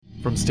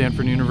From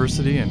Stanford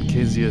University and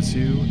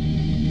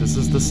KZSU, this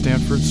is the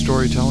Stanford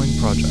Storytelling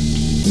Project.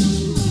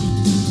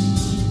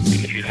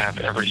 If you have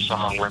every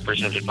song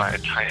represented by a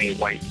tiny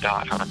white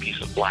dot on a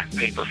piece of black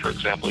paper, for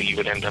example, you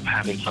would end up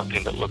having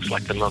something that looks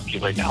like the Milky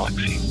Way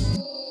galaxy.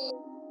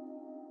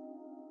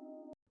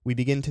 We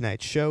begin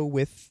tonight's show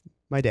with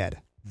my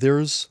dad.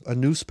 There's a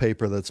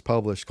newspaper that's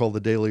published called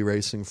the Daily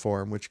Racing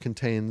Form, which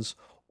contains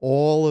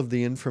all of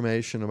the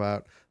information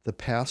about the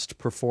past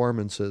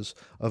performances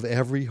of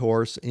every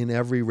horse in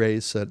every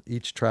race at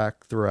each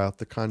track throughout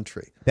the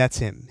country. That's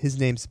him. His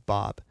name's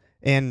Bob.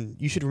 And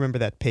you should remember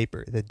that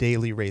paper, the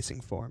Daily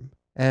Racing Form.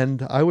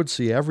 And I would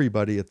see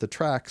everybody at the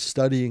track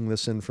studying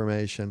this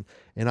information,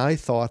 and I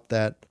thought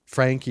that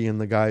Frankie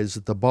and the guys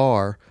at the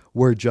bar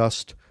were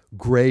just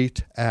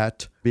great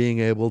at being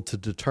able to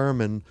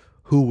determine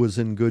who was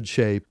in good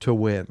shape to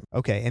win.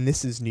 Okay, and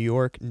this is New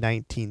York,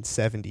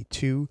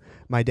 1972.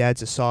 My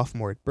dad's a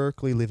sophomore at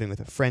Berkeley, living with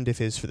a friend of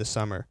his for the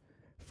summer.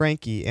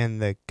 Frankie and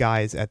the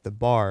guys at the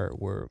bar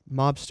were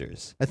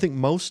mobsters. I think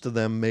most of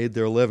them made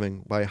their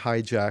living by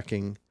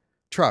hijacking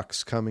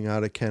trucks coming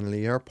out of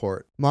Kennedy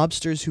Airport.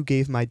 Mobsters who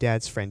gave my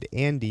dad's friend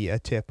Andy a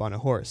tip on a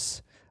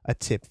horse. A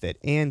tip that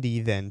Andy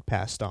then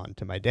passed on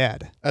to my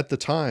dad. At the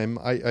time,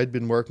 I'd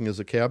been working as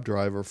a cab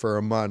driver for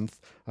a month.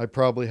 I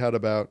probably had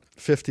about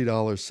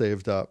 $50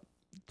 saved up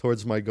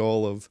towards my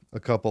goal of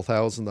a couple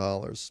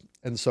 $1,000s.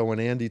 And so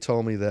when Andy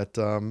told me that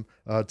to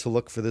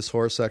look for this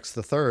horse X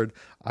the Third,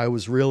 I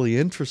was really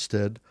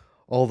interested,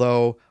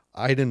 although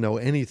I didn't know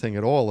anything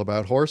at all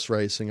about horse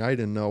racing. I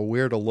didn't know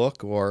where to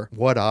look or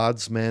what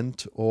odds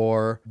meant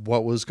or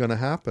what was going to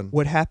happen.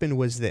 What happened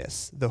was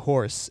this. The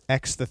horse,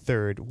 X the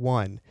Third,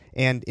 won.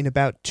 And in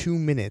about 2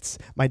 minutes,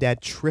 my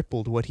dad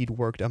tripled what he'd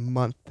worked a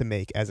month to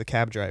make as a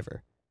cab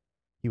driver.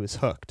 He was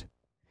hooked.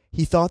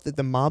 He thought that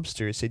the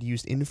mobsters had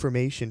used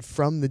information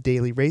from the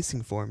Daily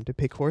Racing Form to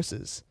pick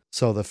horses.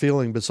 So the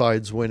feeling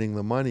besides winning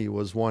the money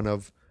was one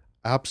of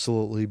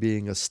absolutely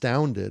being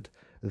astounded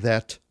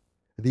that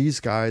these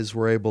guys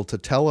were able to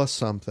tell us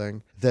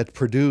something that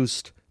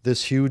produced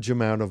this huge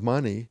amount of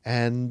money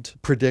and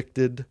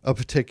predicted a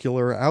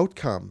particular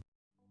outcome.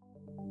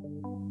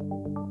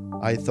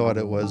 I thought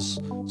it was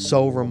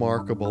so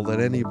remarkable that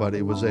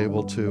anybody was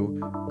able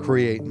to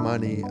create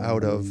money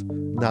out of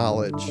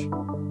knowledge.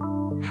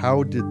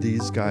 How did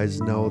these guys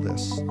know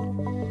this?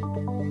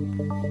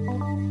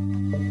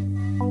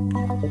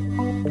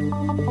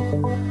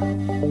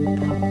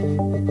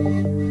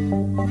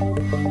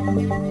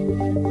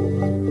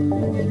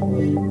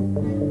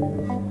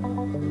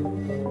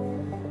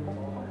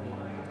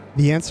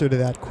 The answer to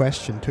that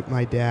question took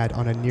my dad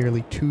on a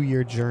nearly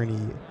 2-year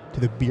journey to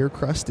the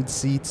beer-crusted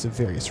seats of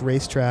various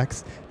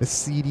racetracks, the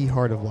seedy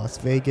heart of Las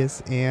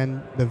Vegas,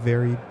 and the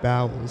very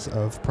bowels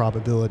of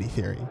probability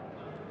theory.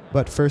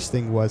 But first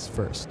thing was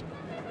first.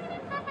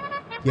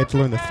 He had to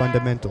learn the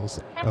fundamentals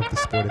of the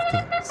sport of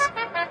kings.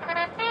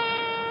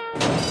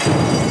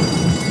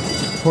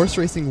 Horse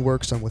racing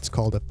works on what's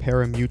called a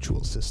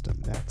parimutuel system.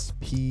 That's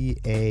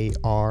P-A-R-I-M-U-T-U-E-L.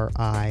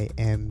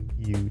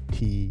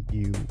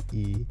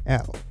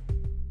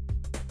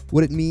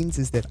 What it means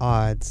is that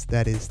odds,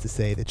 that is to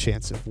say the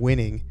chance of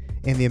winning,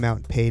 and the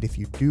amount paid if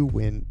you do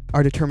win,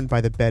 are determined by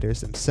the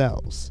bettors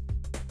themselves.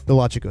 The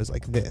logic goes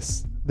like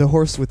this. The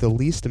horse with the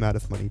least amount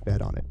of money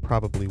bet on it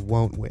probably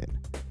won't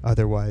win.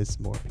 Otherwise,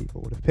 more people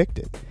would have picked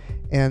it.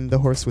 And the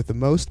horse with the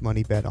most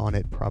money bet on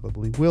it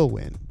probably will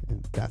win,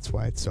 and that's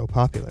why it's so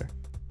popular.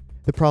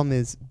 The problem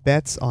is,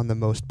 bets on the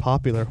most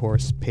popular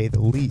horse pay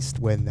the least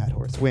when that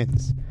horse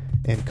wins,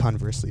 and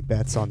conversely,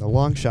 bets on the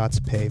long shots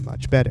pay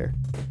much better,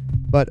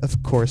 but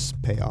of course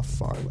pay off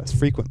far less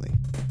frequently.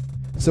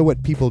 So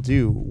what people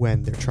do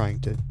when they're trying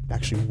to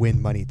actually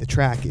win money at the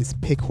track is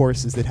pick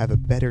horses that have a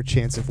better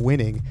chance of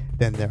winning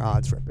than their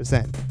odds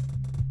represent.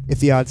 If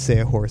the odds say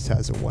a horse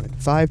has a 1 in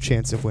 5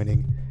 chance of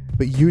winning,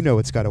 but you know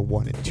it's got a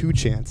 1 in 2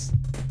 chance,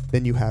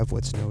 then you have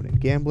what's known in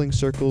gambling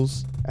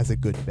circles as a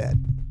good bet.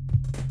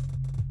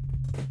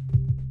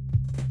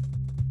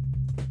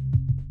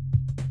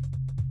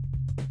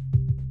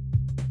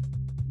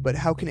 But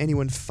how can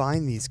anyone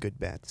find these good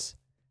bets?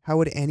 How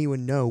would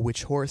anyone know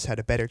which horse had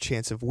a better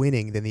chance of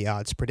winning than the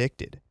odds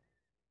predicted?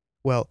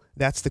 Well,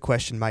 that's the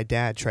question my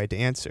dad tried to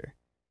answer.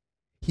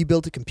 He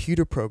built a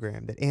computer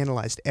program that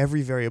analyzed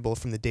every variable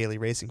from the Daily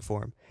Racing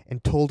Form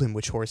and told him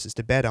which horses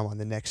to bet on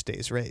the next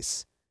day's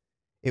race.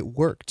 It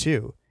worked,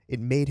 too.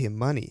 It made him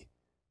money.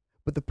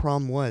 But the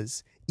problem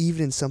was,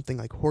 even in something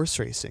like horse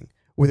racing,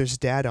 where there's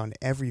data on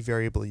every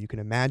variable you can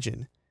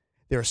imagine,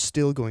 there are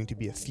still going to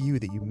be a few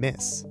that you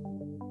miss.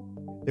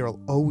 There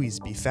will always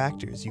be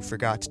factors you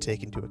forgot to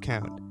take into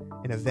account,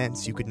 and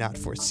events you could not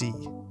foresee.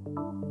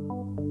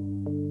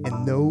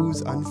 And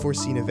those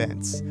unforeseen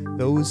events,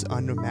 those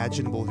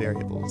unimaginable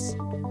variables,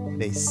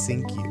 they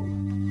sink you.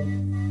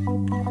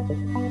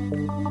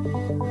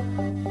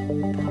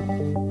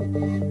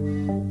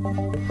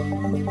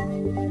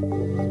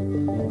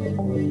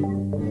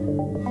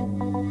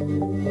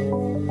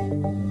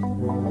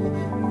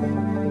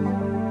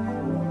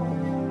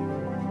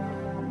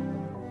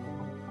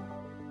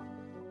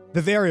 The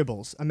The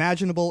variables,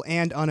 imaginable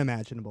and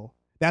unimaginable.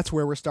 That's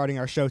where we're starting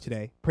our show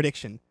today,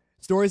 Prediction.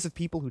 Stories of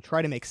people who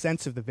try to make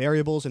sense of the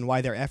variables and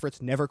why their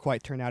efforts never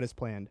quite turn out as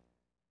planned.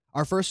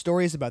 Our first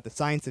story is about the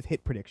science of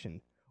hit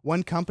prediction,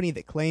 one company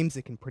that claims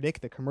it can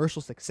predict the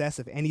commercial success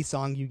of any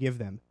song you give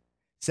them.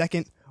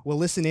 Second, we'll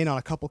listen in on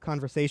a couple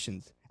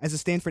conversations, as a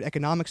Stanford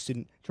economics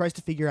student tries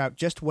to figure out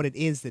just what it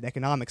is that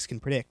economics can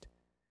predict.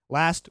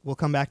 Last, we'll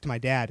come back to my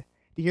dad,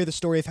 to hear the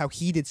story of how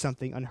he did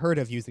something unheard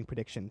of using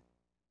prediction.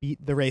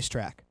 Beat the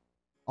racetrack.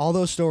 All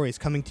those stories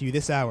coming to you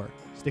this hour.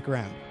 Stick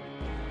around.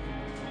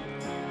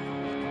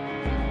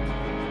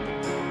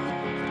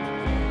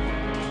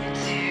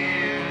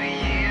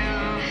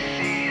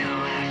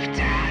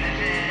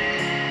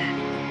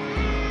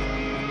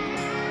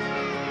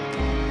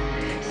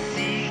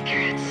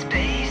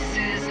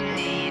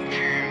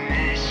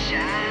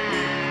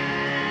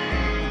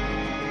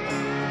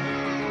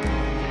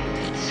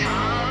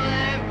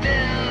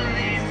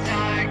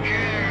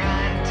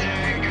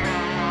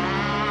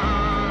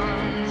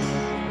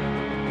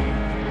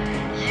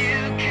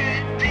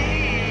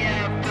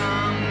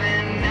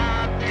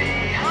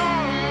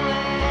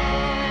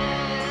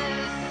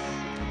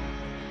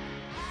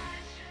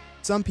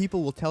 Some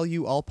people will tell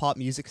you all pop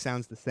music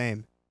sounds the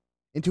same.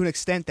 And to an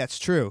extent, that's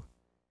true.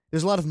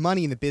 There's a lot of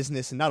money in the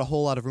business and not a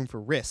whole lot of room for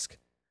risk.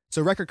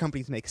 So record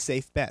companies make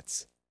safe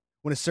bets.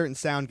 When a certain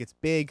sound gets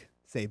big,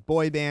 say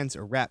boy bands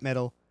or rap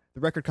metal,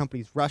 the record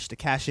companies rush to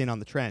cash in on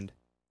the trend.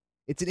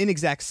 It's an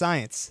inexact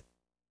science,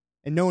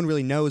 and no one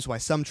really knows why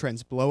some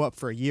trends blow up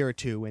for a year or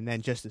two and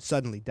then just as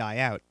suddenly die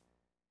out.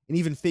 And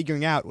even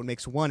figuring out what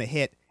makes one a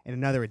hit and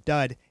another a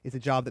dud is a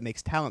job that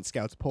makes talent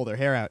scouts pull their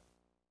hair out.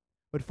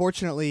 But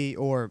fortunately,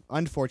 or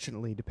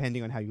unfortunately,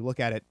 depending on how you look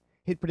at it,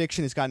 hit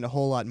prediction has gotten a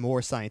whole lot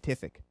more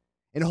scientific.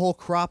 And a whole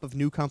crop of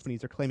new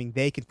companies are claiming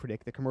they can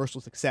predict the commercial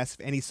success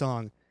of any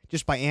song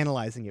just by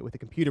analyzing it with a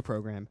computer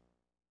program.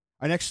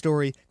 Our next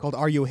story, called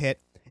Are You a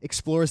Hit?,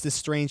 explores this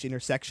strange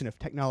intersection of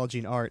technology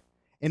and art,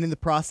 and in the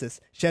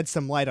process, sheds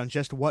some light on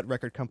just what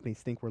record companies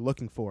think we're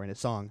looking for in a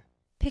song.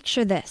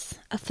 Picture this.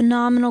 A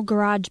phenomenal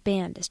garage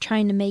band is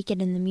trying to make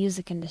it in the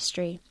music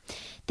industry.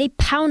 They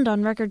pound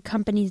on record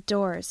companies'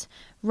 doors,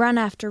 run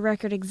after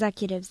record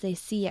executives they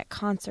see at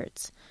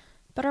concerts,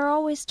 but are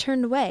always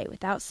turned away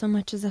without so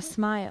much as a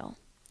smile.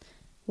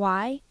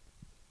 Why?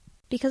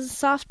 Because the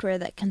software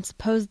that can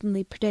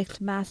supposedly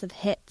predict massive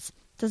hits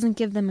doesn't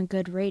give them a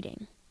good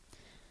rating.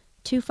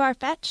 Too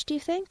far-fetched, do you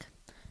think?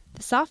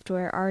 The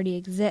software already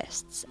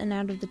exists, and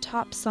out of the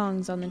top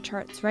songs on the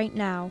charts right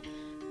now,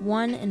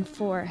 1 in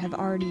 4 have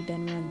already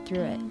been run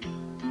through it.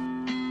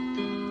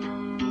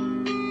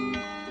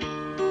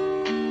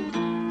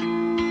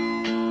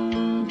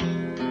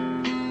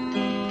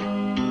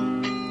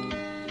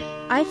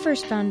 I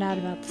first found out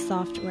about the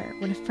software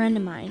when a friend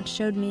of mine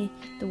showed me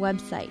the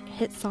website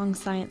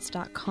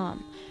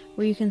hitsongsscience.com,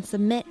 where you can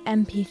submit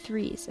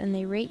MP3s and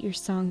they rate your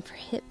song for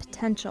hit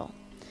potential.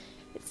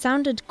 It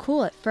sounded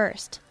cool at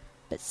first,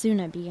 but soon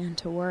I began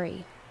to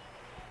worry.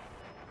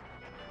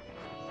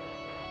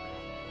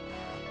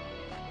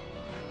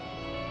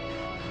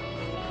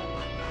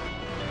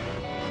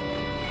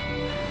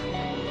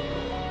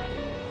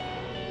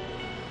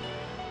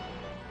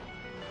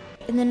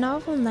 In the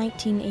novel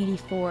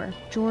 1984,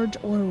 George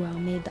Orwell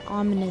made the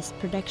ominous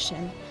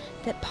prediction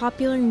that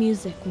popular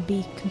music would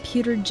be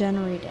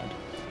computer-generated,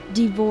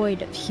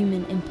 devoid of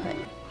human input.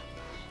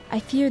 I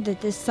feared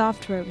that this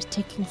software was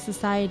taking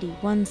society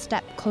one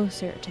step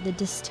closer to the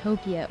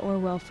dystopia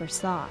Orwell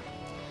foresaw.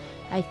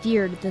 I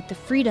feared that the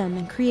freedom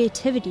and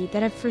creativity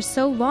that have for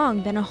so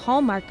long been a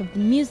hallmark of the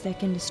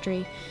music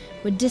industry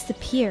would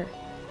disappear.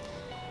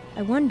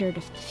 I wondered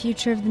if the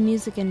future of the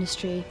music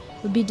industry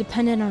would be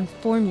dependent on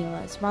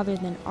formulas rather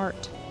than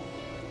art.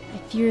 I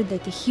feared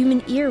that the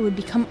human ear would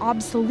become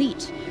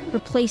obsolete,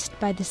 replaced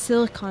by the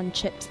silicon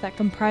chips that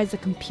comprise a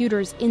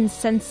computer's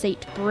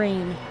insensate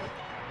brain.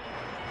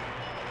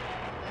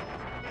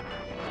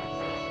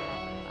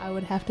 I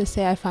would have to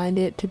say I find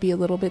it to be a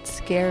little bit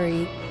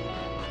scary.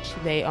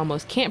 They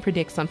almost can't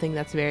predict something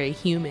that's very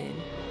human.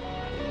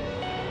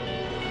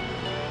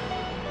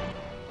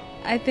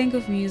 I think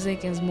of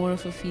music as more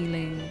of a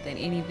feeling than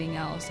anything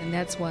else, and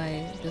that's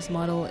why this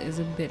model is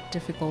a bit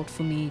difficult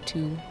for me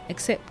to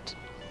accept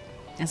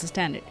as a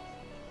standard.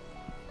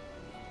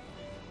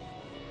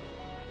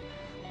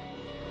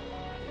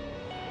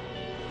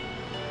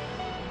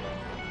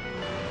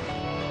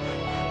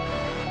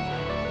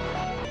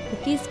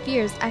 With these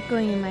fears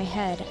echoing in my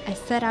head, I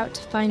set out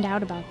to find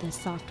out about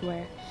this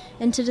software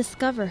and to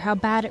discover how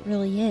bad it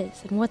really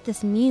is and what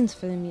this means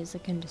for the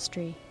music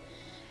industry.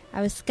 I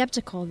was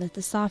skeptical that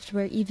the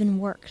software even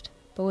worked,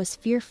 but was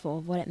fearful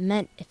of what it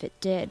meant if it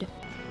did.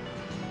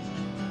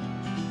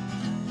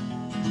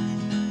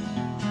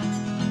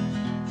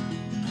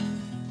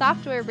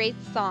 Software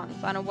rates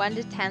songs on a 1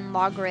 to 10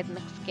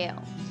 logarithmic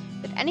scale,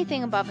 with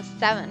anything above a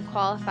 7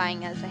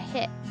 qualifying as a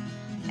hit,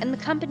 and the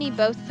company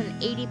boasts an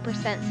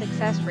 80%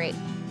 success rate,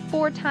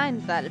 4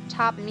 times that of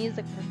top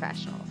music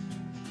professionals.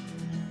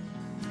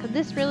 Could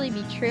this really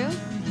be true?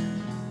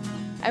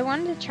 I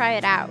wanted to try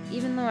it out,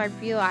 even though I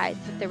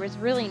realized that there was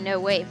really no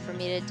way for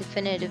me to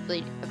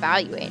definitively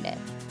evaluate it.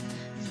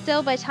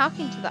 Still, by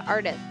talking to the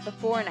artists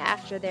before and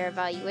after their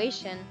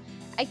evaluation,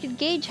 I could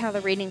gauge how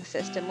the rating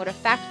system would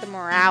affect the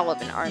morale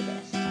of an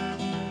artist.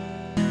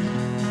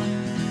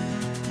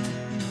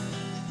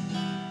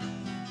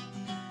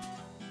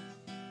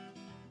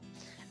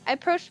 I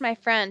approached my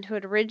friend who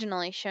had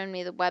originally shown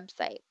me the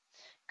website.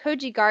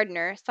 Koji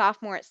Gardner,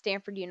 sophomore at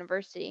Stanford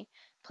University,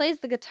 plays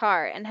the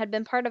guitar and had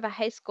been part of a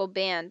high school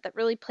band that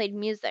really played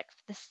music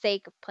for the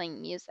sake of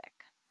playing music.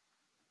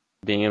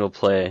 Being able to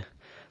play,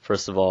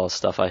 first of all,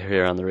 stuff I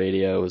hear on the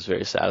radio was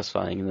very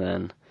satisfying. And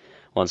then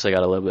once I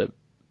got a little bit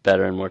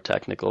better and more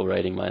technical,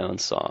 writing my own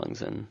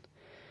songs and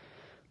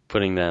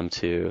putting them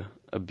to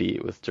a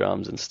beat with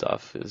drums and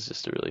stuff is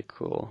just a really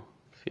cool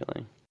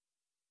feeling.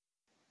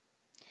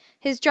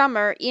 His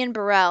drummer, Ian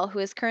Burrell, who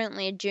is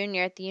currently a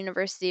junior at the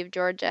University of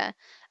Georgia,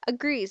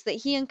 agrees that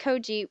he and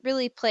Koji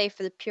really play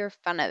for the pure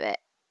fun of it.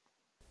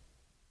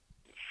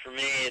 For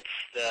me, it's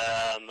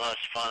the most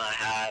fun I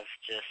have,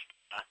 just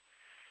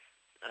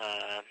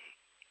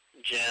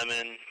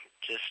jamming,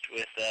 just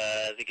with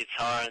the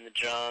guitar and the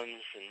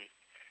drums, and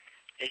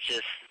it's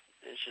just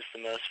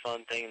the most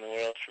fun thing in the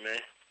world for me.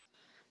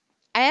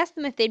 I asked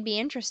them if they'd be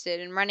interested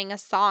in running a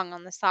song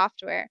on the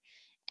software,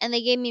 and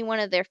they gave me one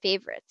of their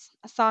favorites,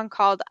 a song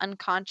called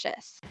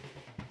Unconscious.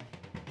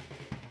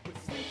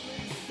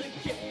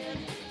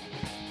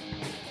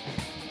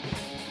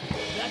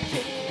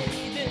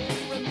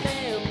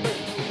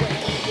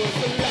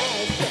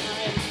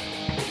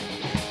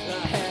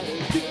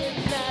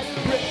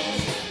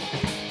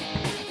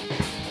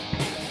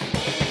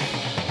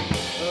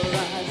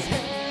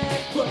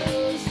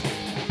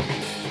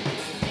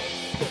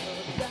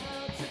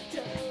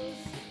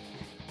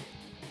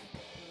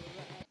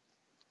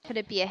 Could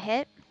it be a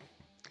hit?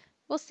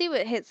 We'll see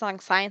what Hit Song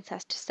Science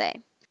has to say.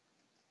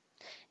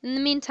 In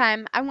the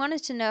meantime, I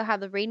wanted to know how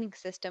the rating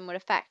system would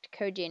affect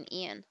Koji and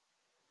Ian.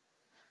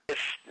 It's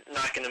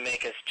not going to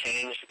make us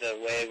change the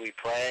way we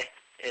play.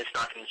 It's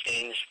not going to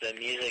change the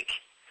music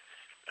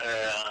or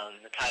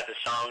the type of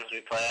songs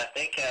we play. I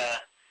think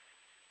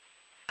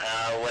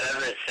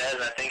whatever it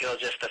says, I think it'll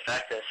just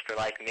affect us for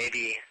like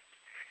maybe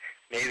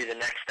the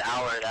next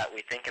hour that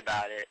we think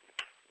about it.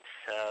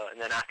 So,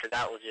 and then after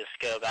that, we'll just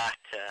go back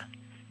to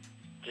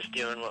just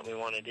doing what we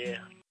want to do.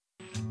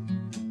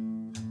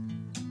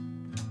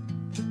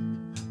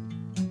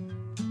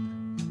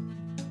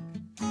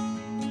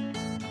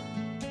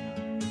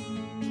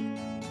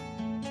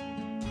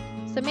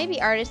 So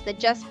maybe artists that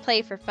just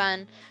play for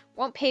fun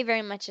won't pay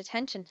very much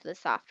attention to the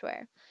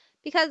software,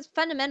 because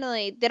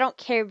fundamentally they don't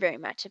care very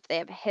much if they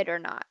have a hit or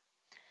not.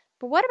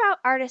 But what about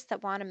artists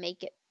that want to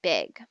make it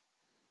big?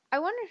 I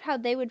wondered how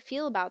they would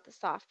feel about the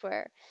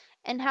software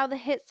and how the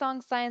Hit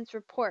Song Science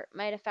report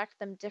might affect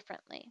them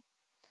differently.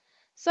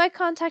 So I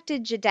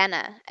contacted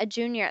Jidenna, a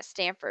junior at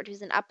Stanford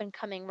who's an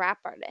up-and-coming rap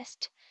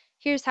artist.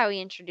 Here's how he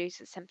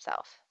introduces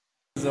himself.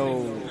 So,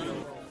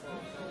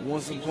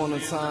 once upon a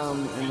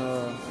time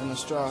in a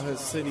Straw Hut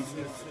City,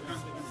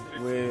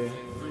 where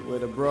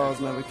the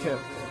bras never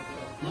kept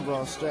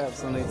bra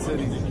straps on their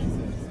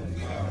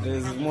titties,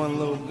 there's one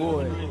little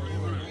boy.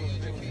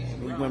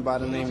 He went by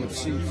the name of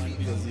Chief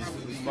because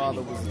his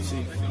father was a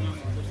chief,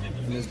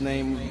 and his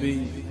name would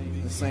be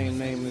the same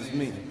name as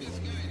me,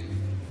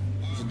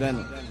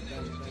 Jidenna,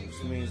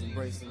 which means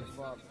embracing the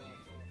father.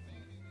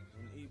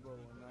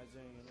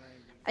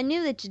 I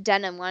knew that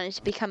Jidenna wanted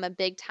to become a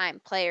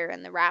big-time player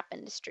in the rap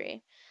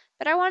industry,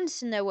 but I wanted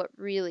to know what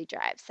really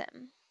drives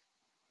him.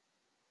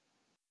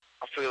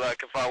 I feel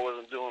like if I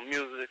wasn't doing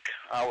music,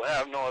 I would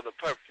have no other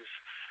purpose.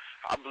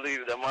 I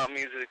believe that my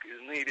music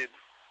is needed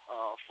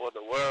for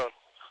the world,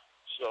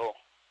 so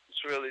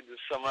it's really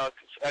just some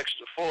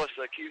extra force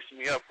that keeps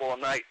me up all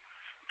night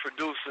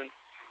producing.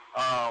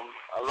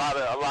 A lot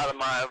of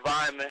my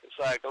environment, it's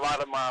like a lot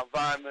of my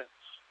environment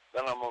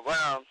that I'm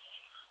around,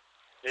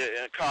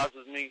 it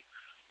causes me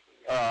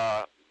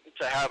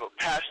to have a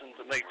passion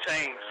to make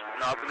change.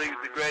 And I believe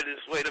the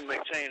greatest way to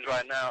make change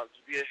right now is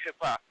to be a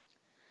hip-hop.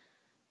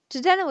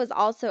 Jidenna was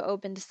also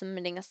open to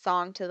submitting a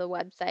song to the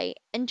website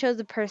and chose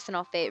a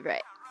personal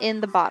favorite,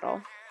 In the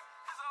Bottle.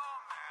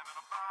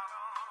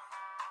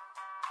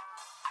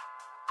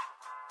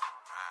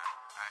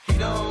 He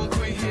don't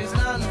quit his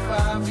 9 to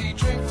 5, he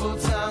drink full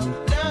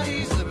time, now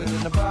he's living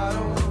in the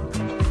bottle.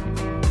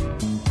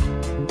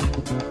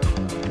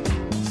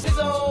 His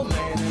old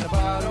man in the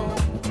bottle.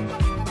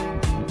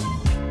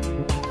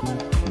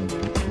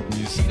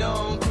 He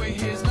don't quit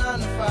his 9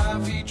 to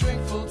 5, he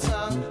drink full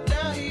time,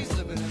 now he's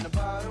living in the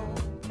bottle.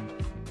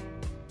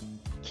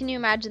 Can you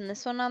imagine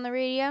this one on the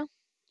radio?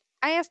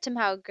 I asked him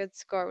how a good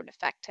score would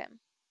affect him.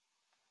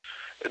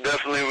 It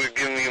definitely would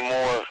give me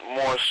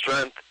more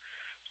strength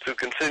to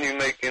continue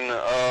making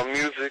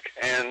music,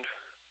 and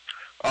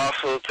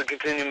also to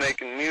continue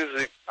making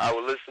music, I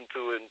would listen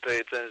to it and pay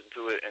attention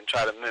to it and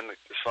try to mimic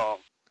the song.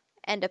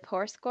 And a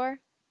poor score?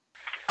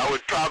 I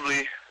would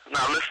probably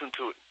not listen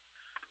to it.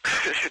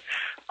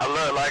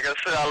 Like I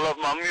said, I love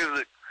my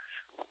music,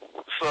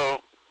 so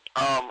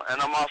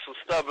And I'm also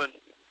stubborn,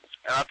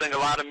 and I think a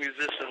lot of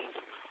musicians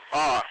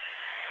are.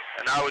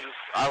 And I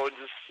would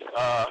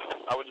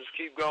just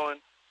keep going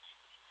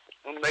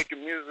and making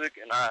music,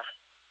 and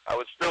I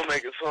would still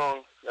make a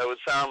song that would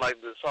sound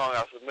like the song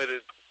I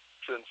submitted,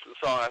 since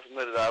the song I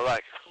submitted I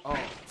like.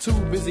 Too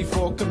busy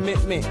for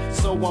commitment,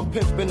 so I'm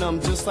pimping them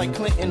just like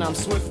Clinton. I'm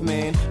Swift,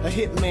 man, a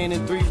hit man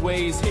in 3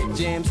 ways. Hit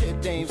jams, hit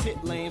dames,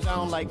 hit lanes. I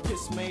don't like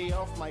piss made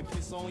off my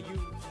piss on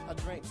you. I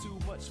drank too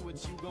much, what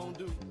you gon'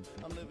 do?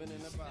 I'm living in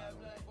a vibe.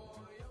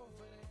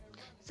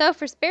 So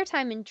for spare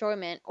time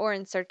enjoyment or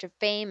in search of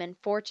fame and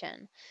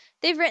fortune,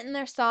 they've written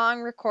their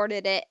song,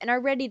 recorded it, and are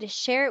ready to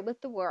share it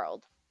with the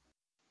world.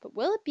 But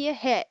will it be a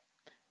hit?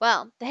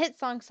 Well, the hit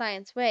song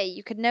science way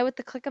you could know with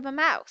the click of a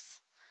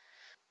mouse.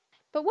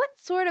 But what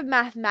sort of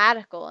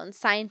mathematical and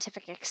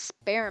scientific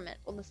experiment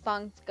will the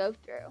songs go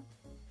through?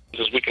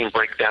 Because we can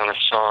break down a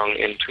song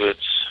into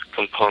its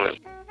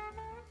components.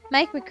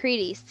 Mike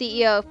McCready,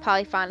 CEO of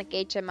Polyphonic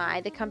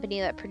HMI, the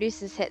company that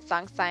produces Hit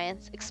Song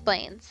Science,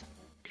 explains.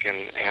 We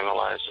can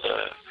analyze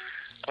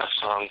a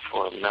song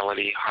for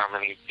melody,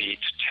 harmony, beat,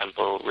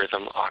 tempo,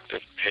 rhythm,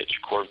 octave, pitch,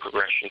 chord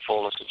progression,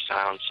 fullness of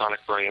sound, sonic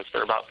brilliance.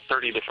 There are about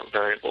 30 different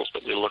variables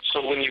that we look.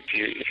 So if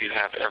you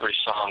have every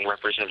song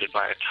represented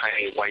by a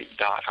tiny white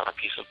dot on a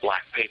piece of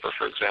black paper,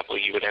 for example,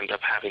 you would end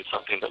up having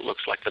something that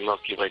looks like the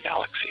Milky Way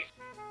galaxy.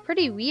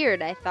 Pretty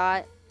weird, I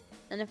thought.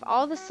 And if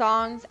all the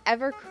songs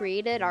ever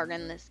created are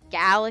in this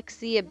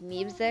galaxy of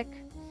music,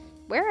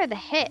 where are the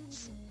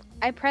hits?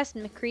 I pressed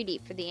McCready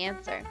for the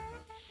answer.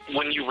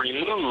 When you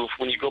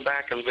go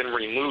back and then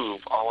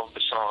remove all of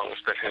the songs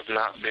that have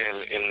not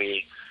been in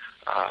the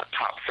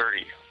top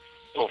 30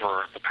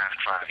 over the past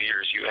 5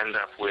 years, you end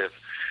up with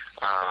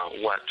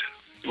what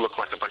look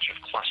like a bunch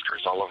of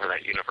clusters all over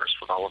that universe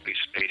with all of these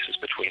spaces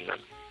between them.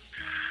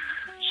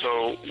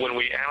 So when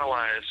we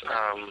analyze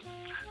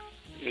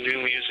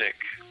new music,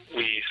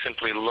 we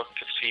simply look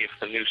to see if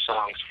the new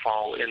songs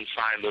fall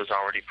inside those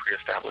already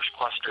pre-established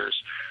clusters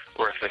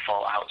or if they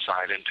fall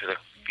outside into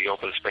the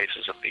open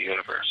spaces of the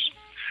universe.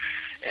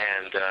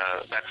 And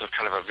that's a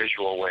kind of a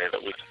visual way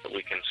that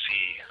we can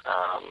see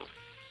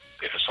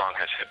if a song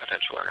has hit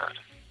potential or not.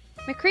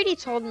 McCready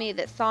told me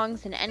that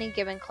songs in any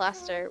given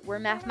cluster were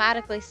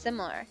mathematically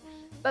similar,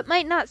 but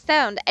might not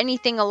sound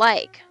anything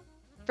alike.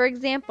 For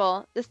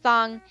example, the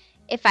song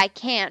If I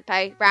Can't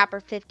by rapper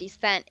 50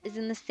 Cent is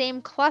in the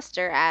same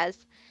cluster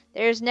as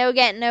There's No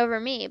Getting Over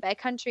Me by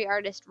country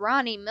artist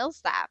Ronnie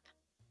Millsap.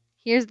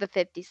 Here's the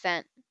 50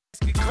 Cent.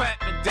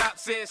 Doc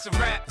said it's a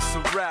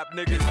rap,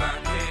 nigga. If I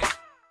can't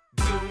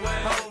do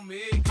it,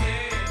 homie, it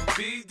can't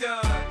be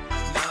done.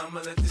 Now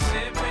I'ma let the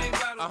champagne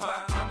bottle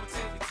pop. I'ma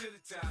take it to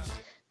the top.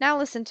 Now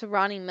listen to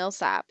Ronnie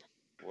Millsap.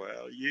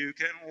 Well, you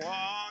can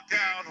walk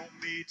out on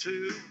me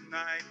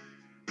tonight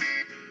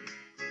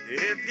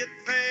if you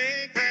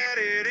think that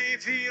it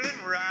ain't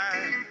feeling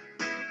right.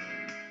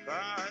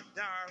 But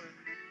darling,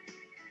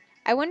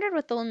 I wondered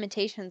what the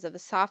limitations of the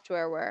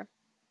software were.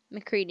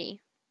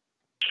 McCready.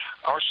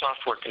 Our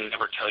software can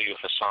never tell you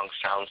if a song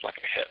sounds like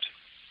a hit.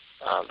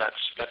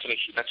 That's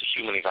a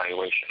human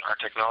evaluation. Our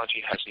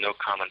technology has no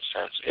common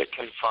sense. It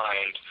can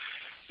find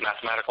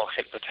mathematical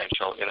hit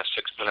potential in a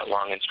 6-minute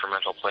long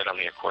instrumental played on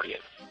the accordion.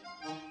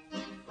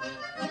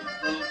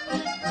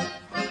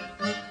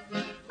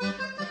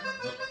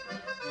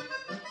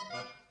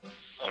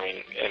 I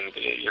mean, and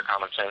your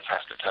common sense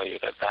has to tell you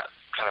that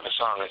kind of a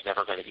song is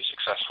never going to be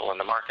successful in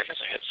the market as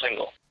a hit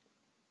single.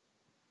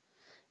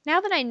 Now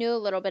that I knew a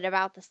little bit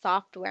about the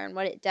software and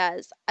what it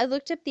does, I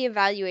looked up the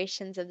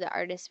evaluations of the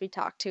artists we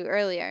talked to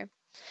earlier.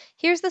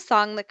 Here's the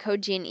song that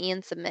Koji and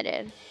Ian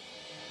submitted.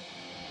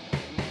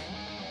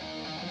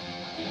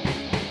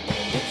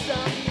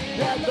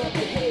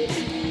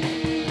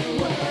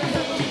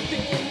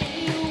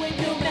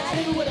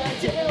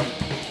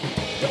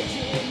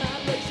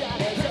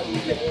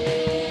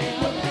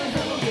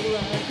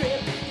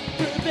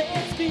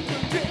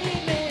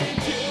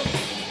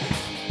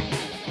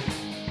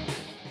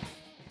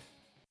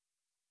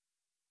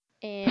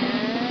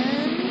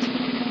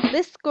 And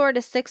this scored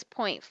a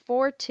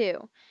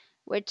 6.42,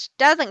 which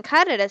doesn't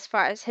cut it as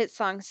far as hit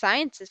song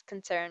science is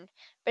concerned,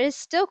 but is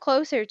still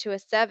closer to a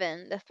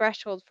 7, the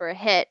threshold for a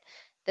hit,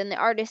 than the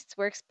artists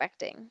were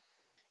expecting.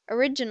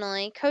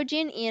 Originally,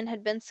 Koji and Ian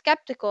had been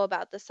skeptical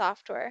about the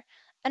software,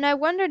 and I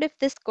wondered if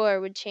this score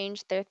would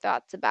change their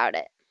thoughts about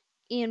it.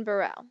 Ian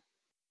Burrell.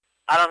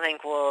 I don't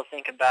think we'll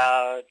think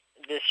about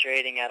this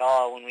rating at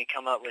all when we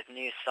come up with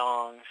new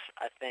songs.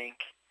 I think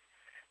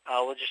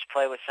we'll just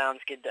play what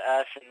sounds good to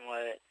us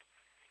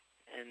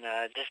and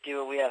just do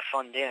what we have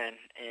fun doing.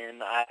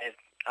 And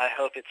I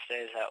hope it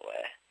stays that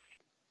way.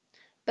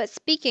 But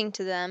speaking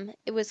to them,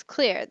 it was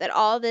clear that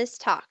all this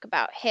talk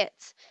about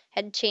hits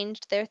had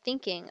changed their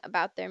thinking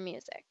about their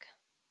music.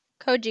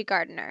 Koji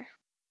Gardner.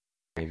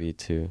 Maybe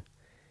to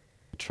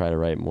try to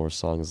write more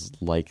songs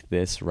like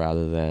this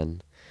rather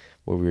than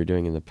what we were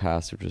doing in the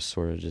past, which was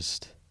sort of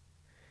just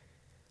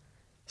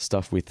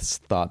stuff we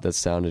thought that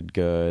sounded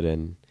good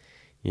and,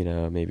 you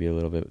know, maybe a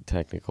little bit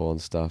technical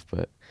and stuff,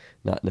 but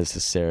not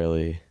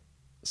necessarily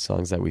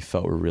songs that we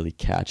felt were really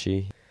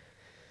catchy.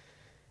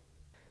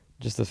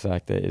 Just the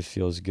fact that it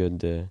feels good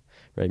to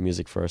write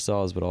music for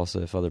ourselves, but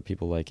also if other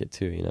people like it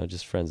too, you know,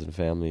 just friends and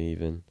family,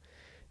 even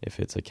if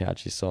it's a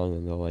catchy song,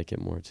 then they'll like it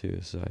more too.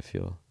 So I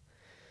feel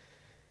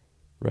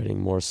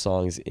writing more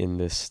songs in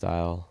this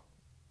style,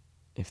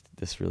 if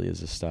this really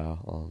is a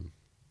style,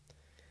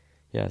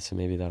 so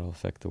maybe that'll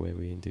affect the way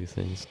we do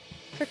things.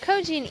 For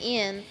Koji and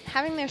Ian,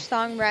 having their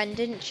song run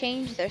didn't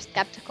change their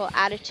skeptical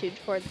attitude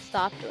toward the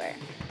software,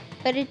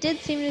 but it did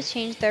seem to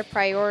change their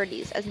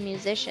priorities as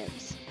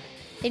musicians.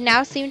 They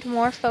now seemed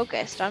more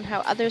focused on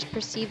how others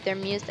perceived their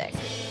music.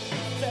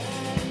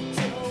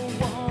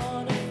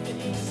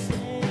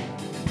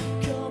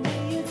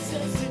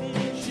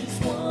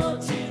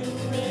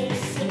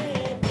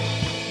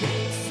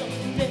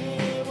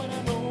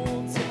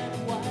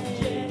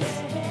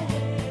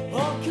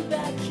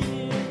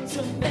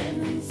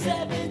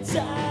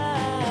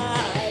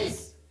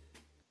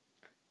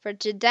 For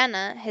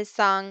Jidenna, his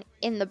song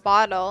In the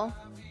Bottle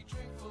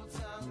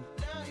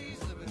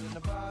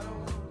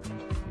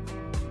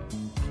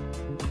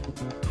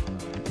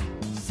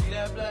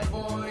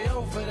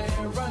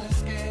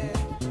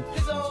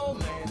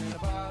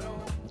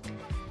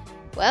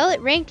well,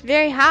 it ranked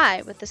very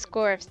high with a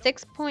score of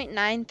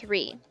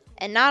 6.93.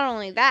 And not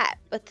only that,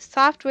 but the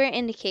software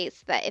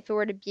indicates that if it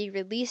were to be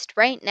released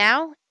right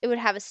now, it would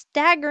have a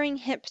staggering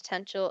hit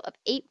potential of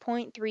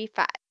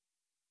 8.35.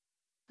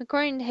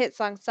 According to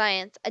Hitsong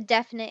Science, a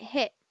definite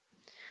hit.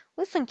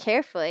 Listen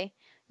carefully.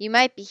 You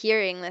might be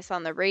hearing this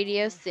on the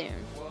radio soon.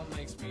 What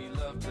makes me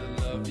love to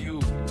love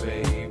you,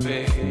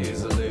 baby,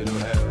 is a little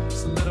L.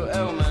 It's a little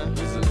L, man.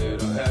 It's a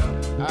little L.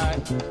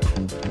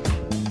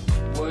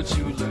 What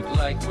you look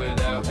like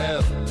without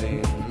L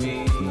in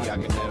me, I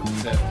can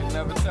never tell. Can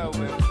never tell,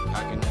 baby.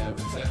 I can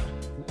never tell.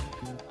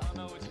 I don't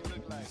know what you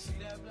look like.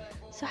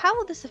 So how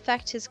will this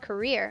affect his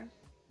career?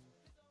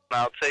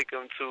 I'll take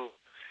him to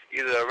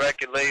either a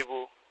record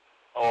label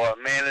or a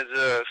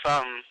manager or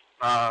something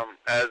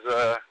as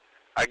a,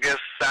 I guess,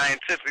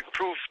 scientific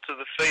proof to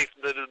the faith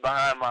that is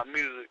behind my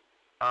music.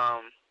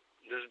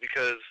 Just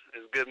because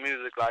it's good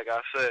music, like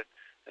I said,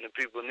 and the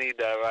people need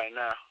that right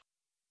now.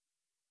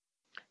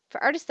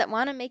 For artists that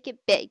want to make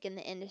it big in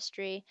the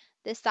industry,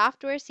 this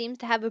software seems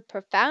to have a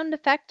profound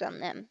effect on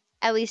them,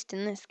 at least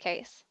in this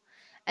case.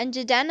 And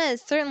Jidenna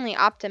is certainly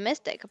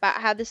optimistic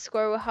about how this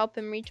score will help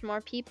him reach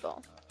more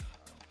people.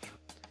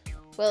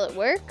 Will it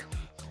work?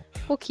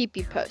 We'll keep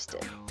you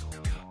posted.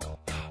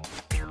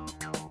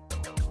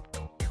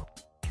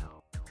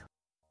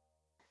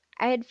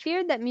 I had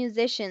feared that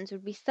musicians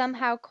would be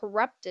somehow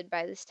corrupted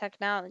by this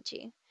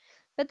technology,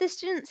 but this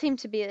didn't seem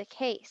to be the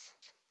case.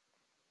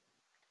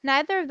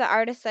 Neither of the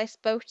artists I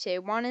spoke to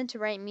wanted to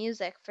write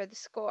music for the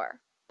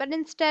score, but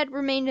instead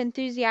remained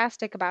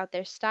enthusiastic about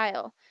their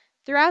style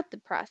throughout the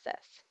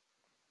process.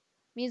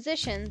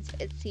 Musicians,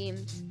 it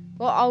seems,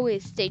 will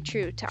always stay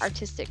true to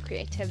artistic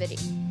creativity.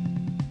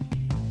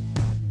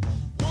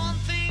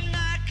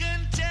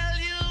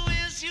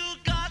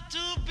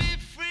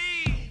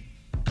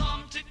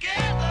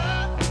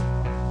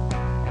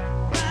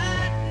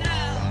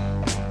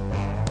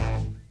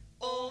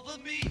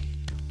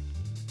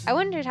 I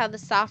wondered how the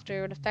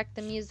software would affect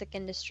the music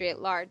industry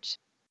at large.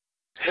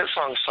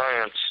 Hitsong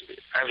Science,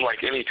 as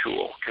like any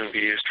tool, can be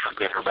used for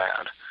good or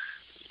bad.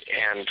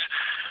 And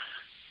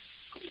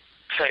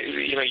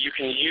you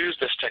can use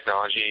this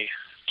technology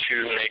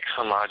to make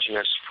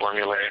homogeneous,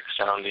 formulaic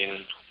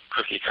sounding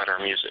cookie-cutter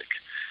music.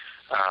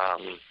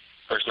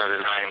 There's no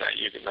denying that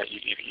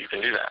you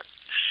can do that.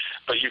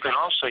 But you can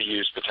also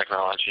use the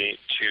technology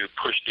to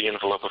push the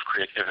envelope of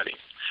creativity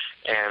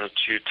and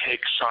to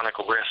take sonic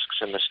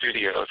risks in the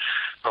studio,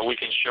 but we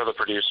can show the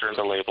producer and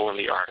the label and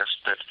the artist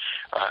that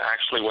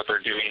actually what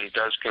they're doing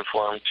does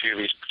conform to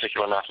these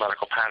particular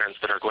mathematical patterns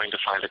that are going to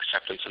find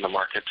acceptance in the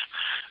market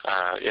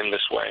in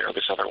this way or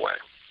this other way.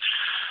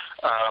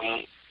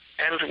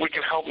 And we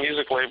can help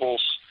music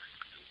labels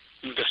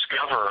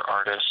discover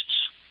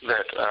artists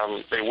that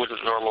they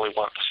wouldn't normally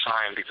want to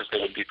sign because they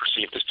would be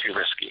perceived as too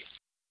risky.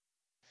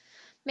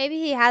 Maybe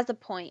he has a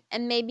point,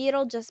 and maybe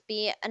it'll just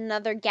be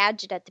another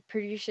gadget at the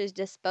producer's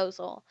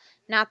disposal,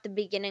 not the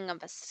beginning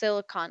of a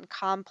silicon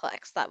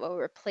complex that will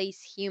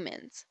replace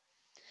humans.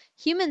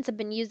 Humans have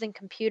been using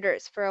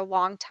computers for a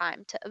long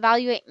time to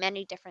evaluate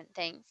many different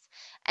things,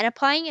 and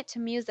applying it to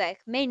music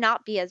may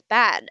not be as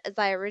bad as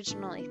I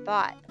originally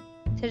thought.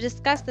 To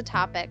discuss the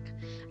topic,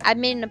 I've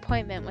made an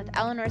appointment with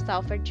Eleanor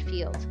Selfridge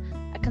Field,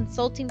 a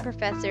consulting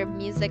professor of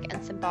music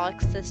and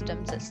symbolic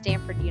systems at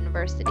Stanford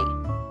University.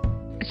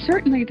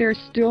 Certainly there's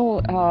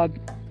still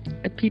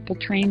people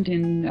trained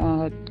in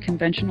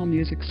conventional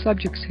music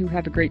subjects who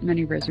have a great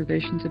many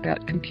reservations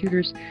about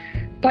computers.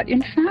 But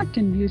in fact,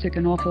 in music,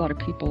 an awful lot of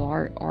people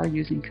are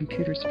using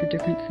computers for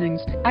different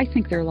things. I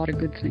think there are a lot of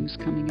good things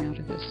coming out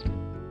of this.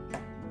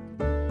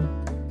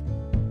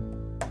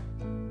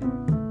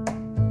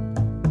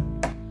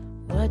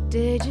 What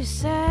did you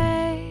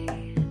say?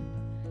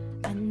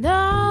 I know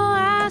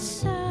I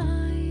saw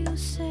you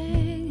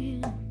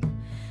singing,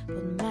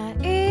 but my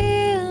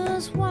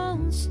ears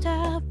won't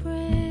stop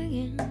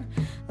ringing.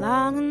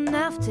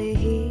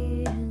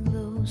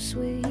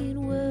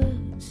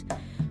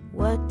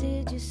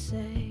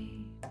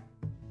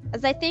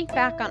 As I think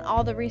back on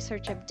all the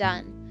research I've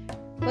done,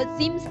 what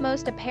seems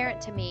most apparent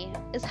to me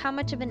is how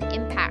much of an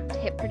impact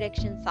hit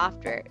prediction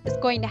software is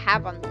going to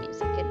have on the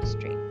music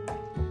industry.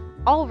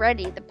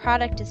 Already, the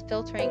product is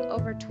filtering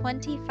over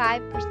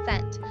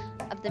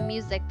 25% of the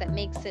music that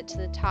makes it to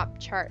the top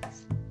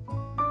charts.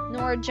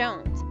 Norah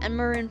Jones and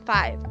Maroon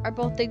 5 are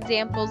both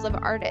examples of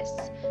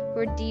artists who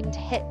were deemed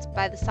hits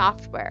by the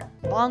software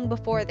long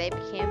before they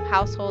became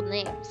household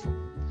names.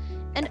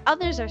 And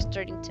others are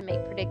starting to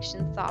make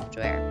prediction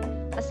software.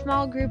 A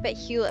small group at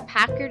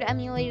Hewlett-Packard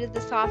emulated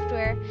the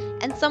software,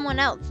 and someone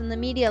else in the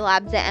media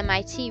labs at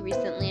MIT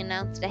recently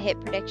announced a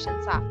hit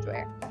prediction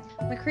software.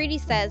 McCready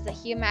says that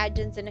he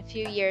imagines in a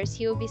few years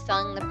he will be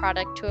selling the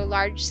product to a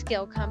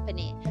large-scale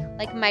company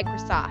like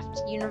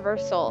Microsoft,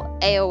 Universal,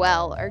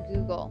 AOL, or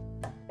Google.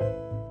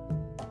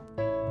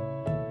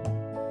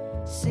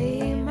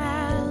 See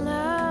my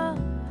love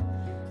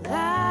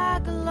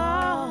like a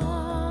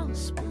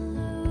lost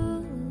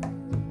balloon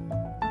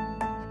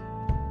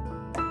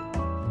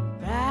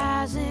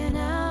rising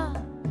up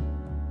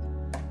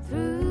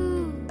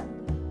through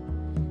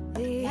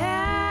the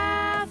afternoon.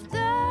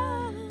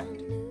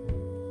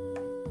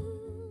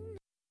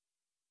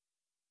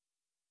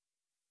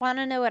 Want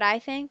to know what I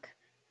think?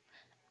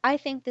 I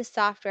think this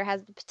software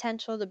has the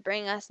potential to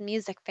bring us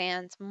music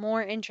fans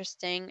more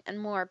interesting and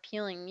more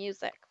appealing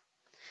music.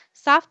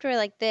 Software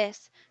like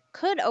this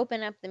could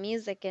open up the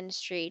music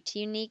industry to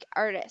unique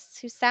artists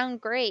who sound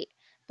great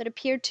but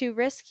appear too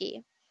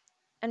risky.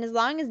 And as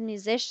long as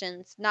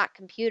musicians, not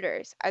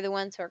computers, are the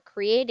ones who are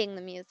creating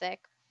the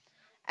music,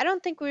 I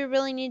don't think we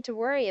really need to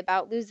worry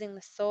about losing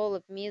the soul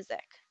of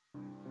music.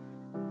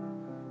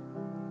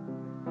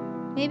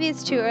 Maybe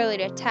it's too early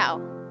to tell,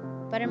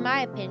 but in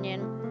my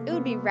opinion, it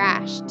would be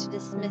rash to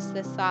dismiss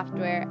this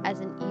software as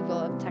an evil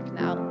of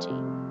technology.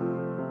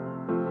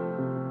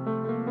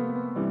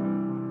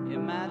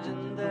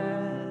 Imagine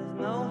there's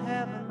no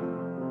heaven.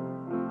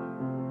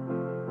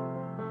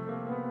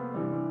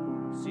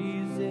 See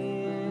as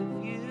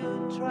if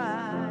you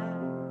try.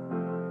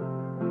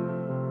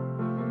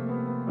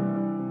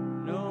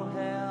 No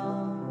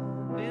hell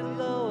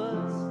below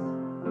us.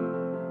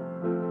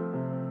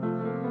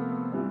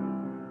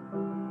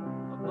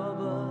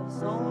 Above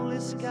us only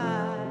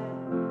sky.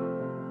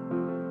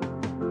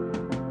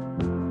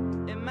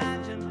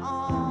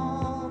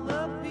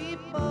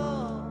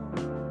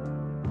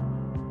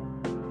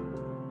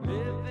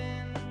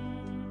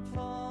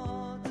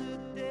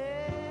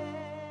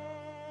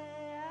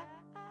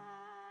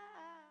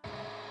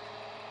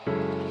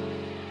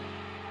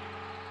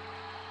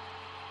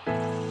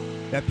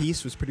 That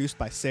piece was produced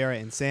by Sarah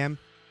and Sam.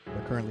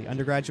 They're currently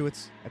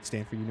undergraduates at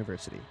Stanford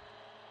University.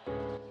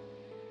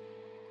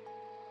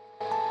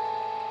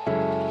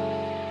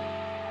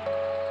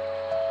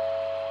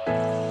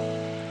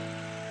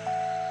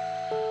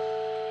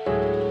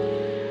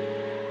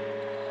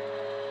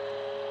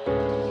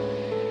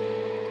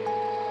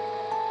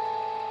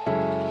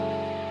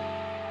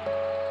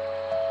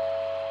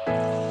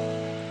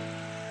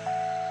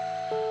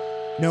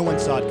 No one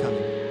saw it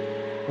coming.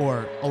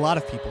 Or a lot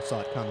of people saw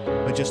it coming,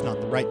 but just not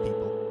the right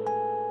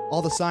people.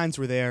 All the signs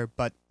were there,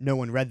 but no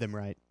one read them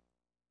right.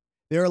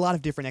 There are a lot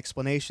of different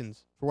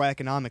explanations for why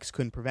economics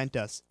couldn't prevent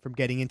us from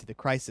getting into the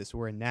crisis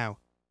we're in now.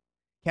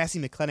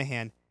 Cassie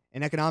McClenahan,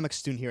 an economics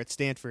student here at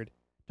Stanford,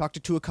 talked to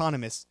two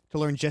economists to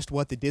learn just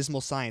what the dismal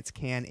science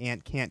can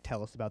and can't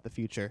tell us about the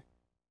future.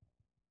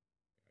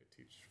 I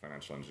teach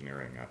financial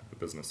engineering at the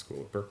business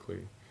school at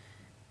Berkeley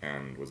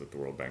and was at the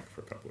World Bank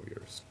for a couple of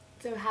years.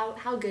 So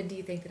how good do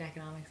you think that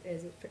economics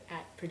is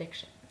at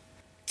prediction?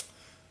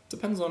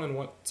 Depends on in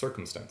what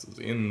circumstances.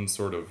 In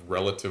sort of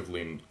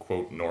relatively,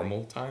 quote,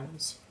 normal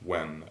times,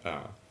 when,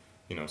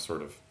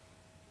 sort of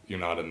you're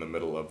not in the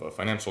middle of a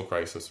financial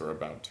crisis or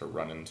about to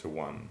run into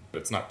one.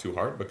 It's not too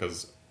hard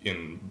because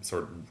in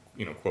sort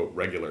of, quote,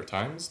 regular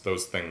times,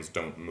 those things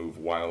don't move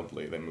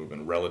wildly. They move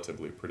in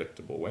relatively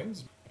predictable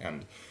ways.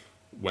 And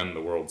when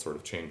the world sort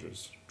of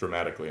changes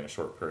dramatically in a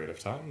short period of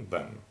time,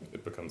 then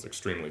it becomes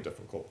extremely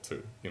difficult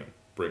to,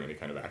 bring any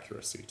kind of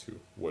accuracy to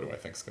what do I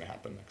think is going to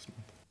happen next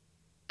month.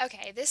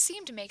 Okay, this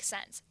seemed to make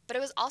sense, but it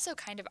was also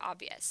kind of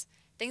obvious.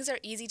 Things are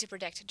easy to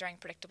predict during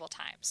predictable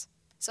times.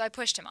 So I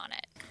pushed him on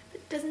it.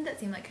 But doesn't that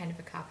seem like kind of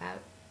a cop-out?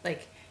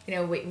 Like,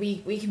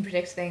 we can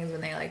predict things when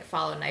they,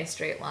 follow nice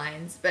straight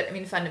lines. But,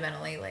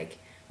 fundamentally,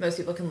 most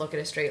people can look at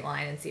a straight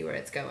line and see where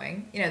it's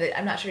going.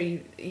 I'm not sure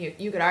you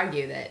could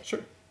argue that... Sure.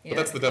 But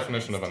that's the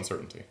definition of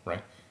uncertainty,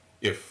 right?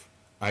 If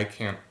I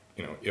can't,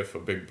 if a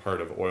big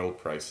part of oil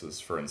prices,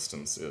 for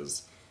instance,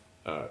 is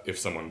if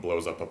someone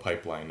blows up a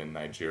pipeline in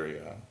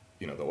Nigeria,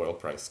 the oil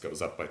price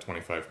goes up by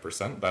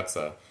 25%, that's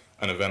an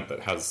event that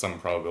has some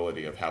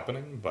probability of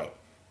happening, but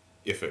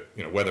if it,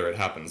 whether it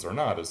happens or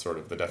not is sort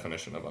of the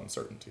definition of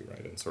uncertainty,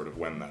 right? And sort of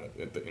when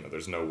that,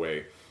 there's no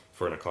way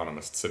for an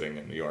economist sitting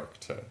in New York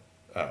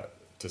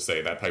to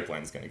say that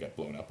pipeline's going to get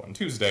blown up on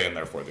Tuesday and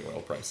therefore the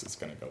oil price is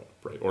going to go up,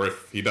 right? Or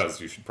if he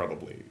does, you should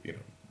probably,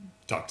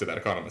 talk to that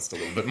economist a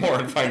little bit more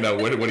and find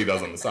out what he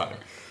does on the side.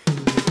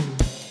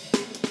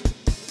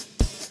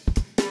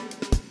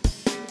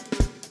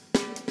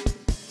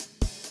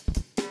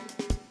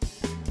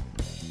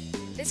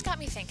 This got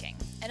me thinking.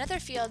 In other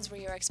fields where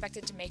you're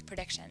expected to make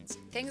predictions,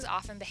 things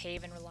often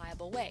behave in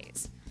reliable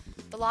ways.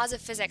 The laws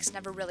of physics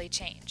never really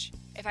change.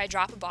 If I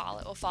drop a ball,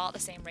 it will fall at the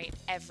same rate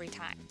every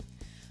time.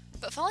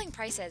 But falling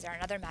prices are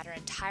another matter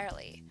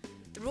entirely.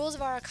 The rules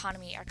of our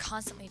economy are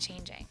constantly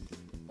changing.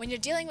 When you're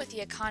dealing with the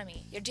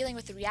economy, you're dealing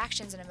with the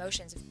reactions and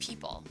emotions of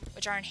people,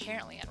 which are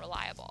inherently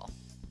unreliable.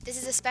 This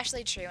is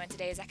especially true in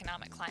today's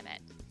economic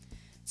climate.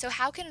 So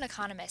how can an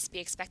economist be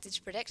expected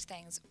to predict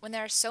things when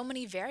there are so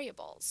many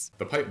variables?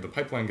 The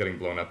pipeline getting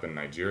blown up in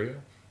Nigeria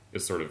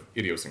is sort of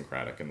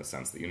idiosyncratic in the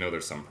sense that you know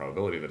there's some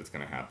probability that it's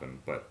going to happen,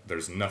 but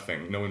there's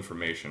no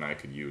information I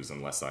could use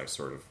unless I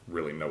sort of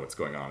really know what's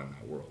going on in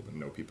that world and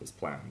know people's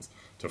plans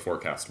to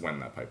forecast when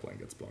that pipeline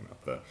gets blown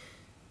up. The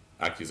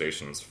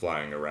accusations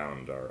flying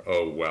around are,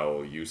 oh,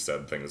 well, you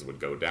said things would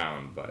go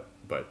down, but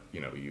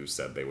you know, you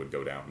said they would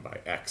go down by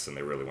X and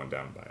they really went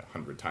down by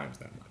 100 times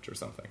that much or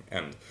something.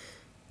 And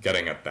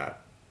getting at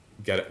that,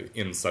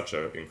 in such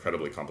an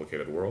incredibly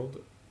complicated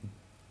world,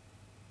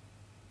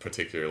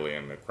 particularly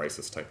in a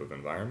crisis type of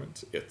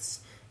environment,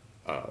 it's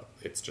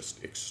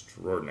just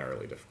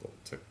extraordinarily difficult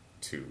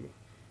to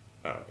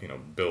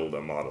build a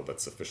model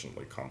that's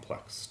sufficiently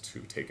complex to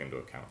take into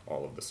account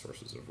all of the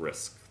sources of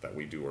risk that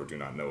we do or do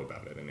not know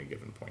about at any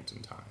given point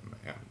in time,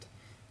 and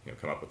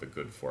come up with a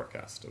good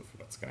forecast of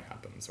what's going to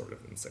happen sort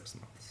of in 6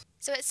 months.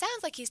 So it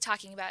sounds like he's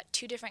talking about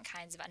two different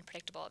kinds of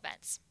unpredictable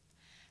events.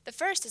 The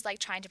first is like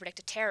trying to predict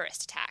a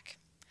terrorist attack.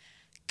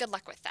 Good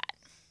luck with that.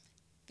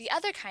 The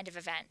other kind of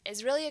event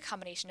is really a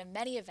combination of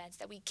many events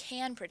that we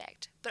can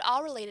predict, but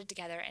all related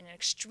together in an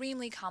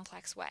extremely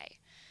complex way.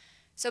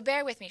 So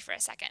bear with me for a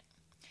second.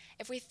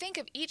 If we think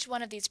of each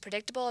one of these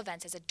predictable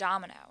events as a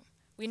domino,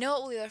 we know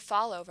it will either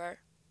fall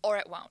over or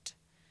it won't.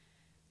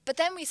 But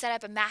then we set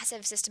up a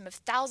massive system of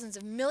thousands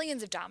of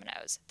millions of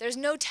dominoes. There's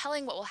no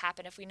telling what will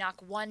happen if we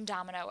knock one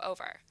domino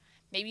over.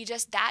 Maybe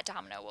just that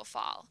domino will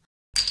fall.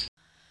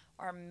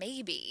 Or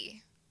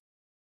maybe...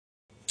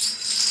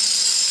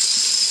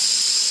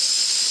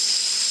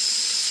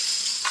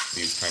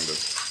 These kind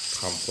of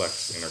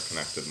complex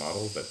interconnected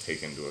models that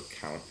take into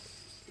account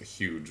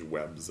huge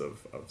webs of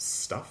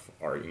stuff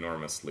are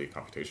enormously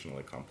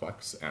computationally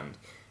complex, and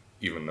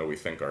even though we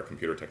think our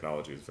computer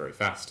technology is very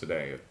fast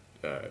today,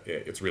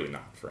 it's really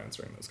not for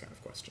answering those kind of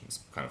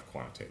questions kind of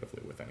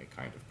quantitatively with any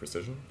kind of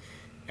precision.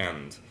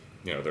 And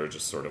there are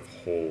just sort of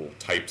whole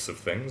types of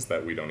things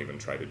that we don't even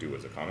try to do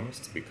as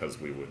economists, because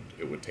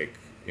it would take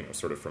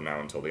sort of from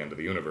now until the end of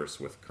the universe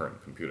with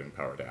current computing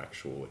power to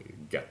actually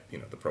get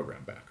the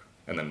program back.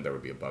 And then there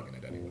would be a bug in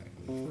it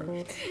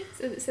anyway.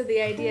 So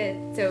the idea,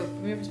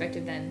 from your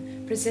perspective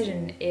then,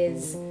 precision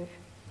is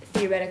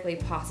theoretically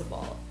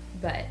possible,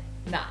 but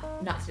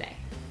not today.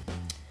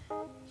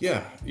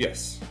 Yeah,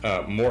 yes.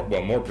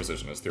 More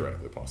precision is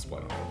theoretically possible. I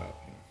don't know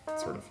about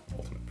sort of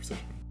ultimate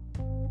precision.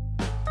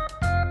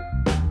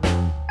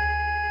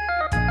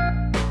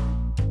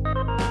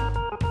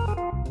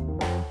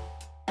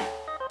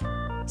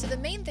 So the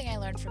main thing I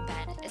learned from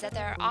Ben is that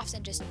there are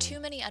often just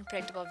too many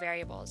unpredictable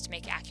variables to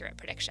make accurate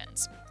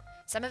predictions.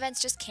 Some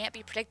events just can't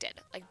be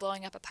predicted, like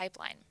blowing up a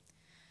pipeline.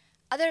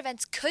 Other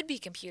events could be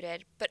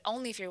computed, but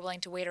only if you're willing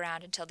to wait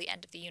around until the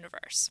end of the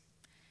universe.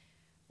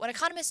 When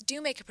economists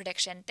do make a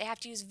prediction, they have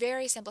to use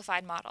very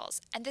simplified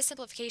models, and this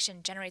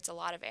simplification generates a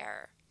lot of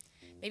error.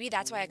 Maybe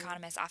that's why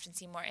economists often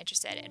seem more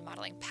interested in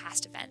modeling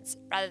past events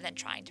rather than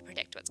trying to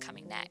predict what's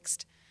coming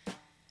next.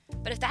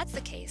 But if that's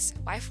the case,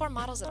 why form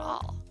models at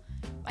all?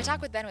 My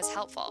talk with Ben was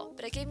helpful,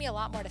 but it gave me a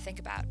lot more to think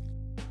about.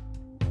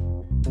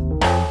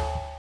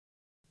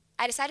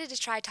 I decided to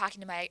try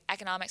talking to my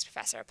economics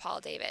professor,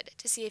 Paul David,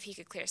 to see if he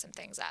could clear some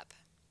things up.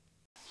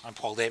 I'm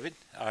Paul David.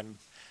 I'm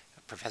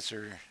a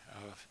professor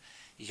of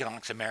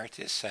economics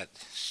emeritus at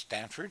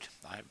Stanford.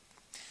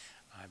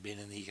 I've been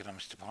in the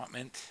economics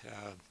department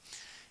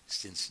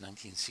since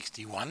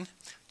 1961, which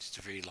is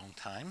a very long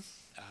time.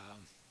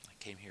 I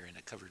came here in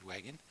a covered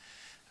wagon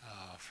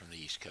from the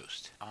East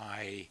Coast.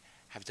 I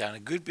have done a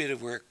good bit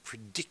of work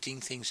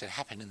predicting things that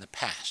happened in the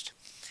past.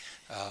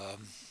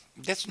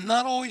 That's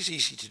not always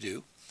easy to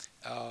do.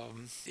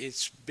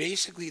 It's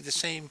basically the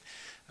same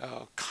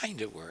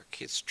kind of work.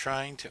 It's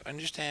trying to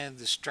understand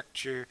the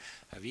structure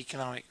of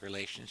economic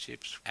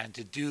relationships and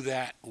to do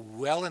that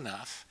well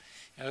enough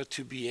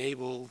to be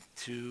able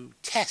to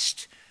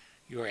test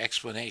your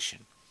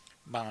explanation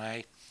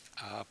by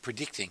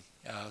predicting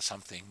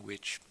something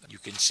which you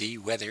can see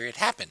whether it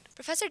happened.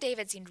 Professor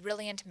David seemed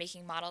really into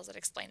making models that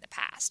explain the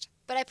past,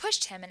 but I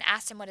pushed him and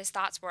asked him what his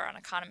thoughts were on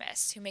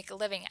economists who make a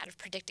living out of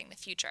predicting the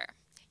future.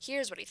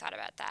 Here's what he thought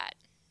about that.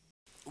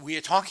 We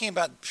are talking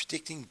about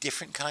predicting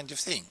different kinds of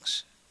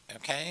things,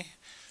 okay?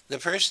 The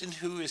person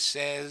who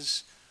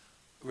says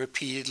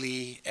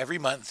repeatedly every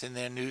month in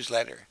their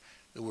newsletter,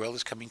 the world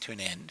is coming to an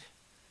end,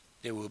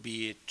 there will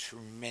be a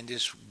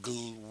tremendous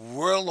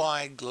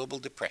worldwide global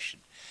depression.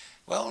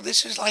 Well,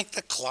 this is like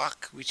the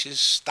clock which is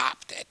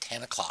stopped at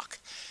 10 o'clock,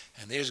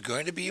 and there's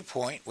going to be a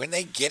point when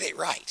they get it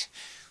right.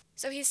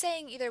 So he's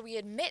saying either we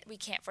admit we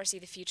can't foresee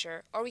the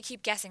future, or we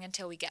keep guessing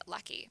until we get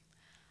lucky.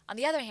 On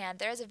the other hand,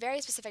 there is a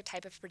very specific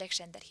type of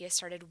prediction that he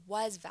asserted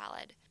was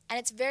valid, and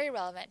it's very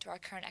relevant to our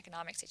current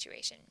economic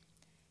situation.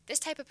 This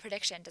type of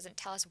prediction doesn't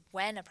tell us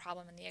when a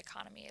problem in the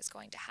economy is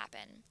going to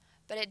happen,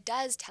 but it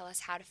does tell us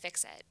how to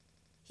fix it.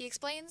 He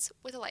explains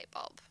with a light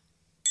bulb.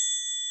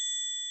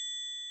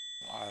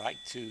 I like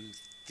to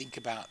think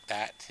about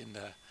that in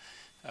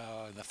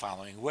the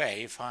following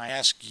way. If I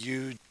ask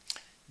you,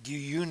 do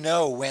you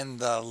know when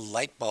the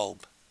light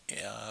bulb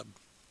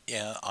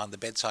on the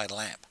bedside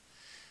lamp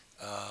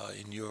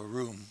in your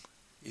room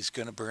is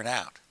going to burn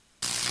out?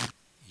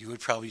 You would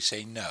probably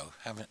say no,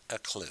 haven't a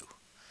clue.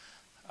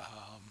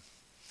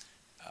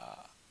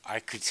 I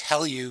could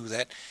tell you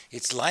that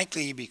it's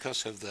likely,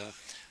 because of the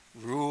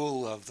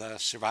rule of the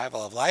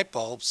survival of light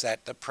bulbs,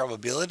 that the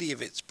probability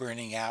of its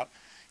burning out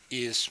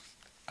is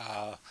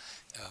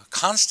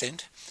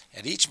constant.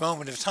 At each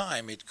moment of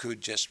time, it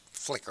could just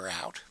flicker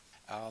out.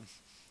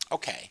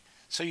 Okay,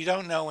 so you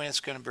don't know when it's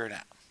going to burn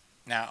out.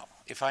 Now,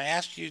 if I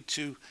asked you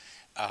to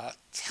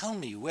tell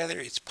me whether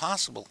it's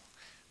possible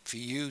for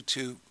you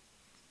to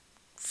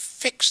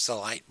fix the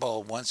light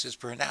bulb once it's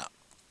burned out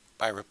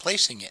by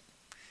replacing it,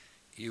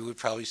 you would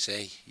probably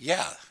say,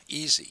 yeah,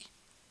 easy.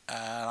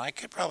 And I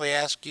could probably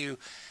ask you,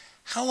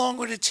 how long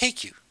would it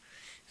take you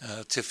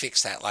to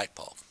fix that light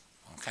bulb?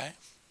 Okay?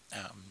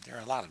 There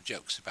are a lot of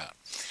jokes about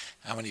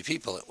how many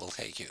people it will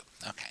take you.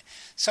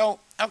 So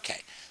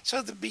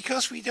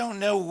because we don't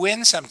know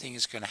when something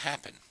is going to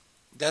happen,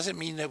 doesn't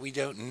mean that we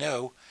don't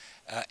know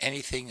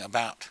anything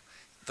about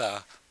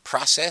the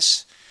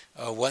process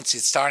once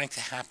it's starting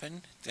to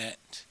happen that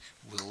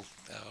will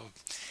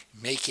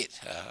make it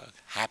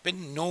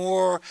happen,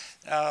 nor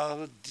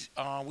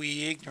are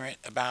we ignorant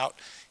about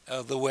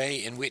the way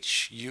in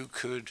which you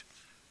could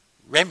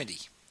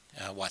remedy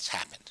what's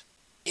happened.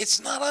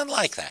 It's not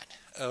unlike that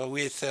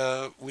with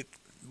a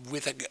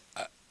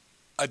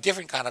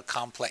different kind of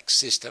complex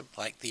system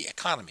like the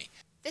economy.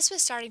 This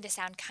was starting to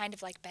sound kind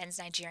of like Ben's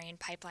Nigerian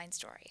pipeline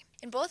story.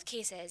 In both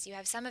cases, you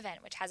have some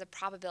event which has a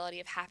probability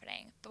of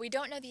happening, but we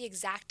don't know the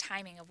exact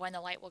timing of when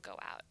the light will go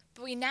out.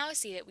 But we now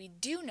see that we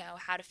do know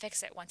how to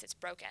fix it once it's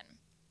broken.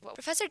 What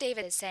Professor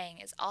David is saying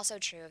is also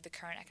true of the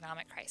current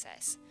economic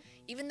crisis.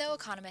 Even though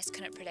economists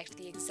couldn't predict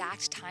the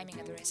exact timing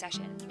of the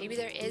recession, maybe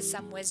there is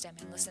some wisdom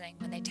in listening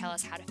when they tell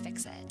us how to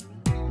fix it.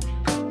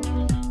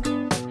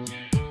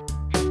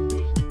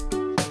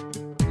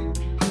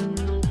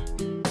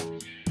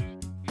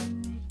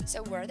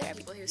 So were there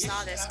people who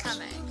saw this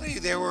coming?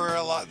 There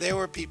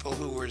were people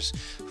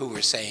who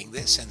were saying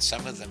this, and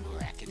some of them were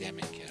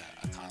academic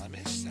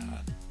economists.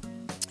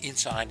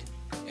 Inside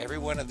every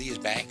one of these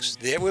banks,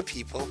 there were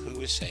people who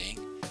were saying,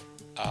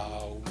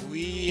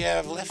 we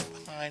have left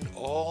behind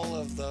all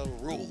of the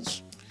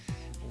rules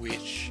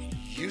which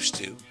used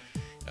to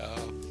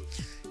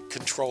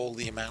control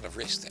the amount of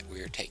risk that we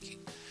are taking.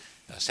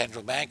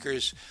 Central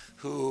bankers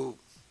who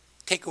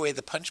take away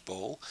the punch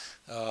bowl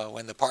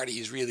when the party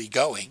is really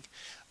going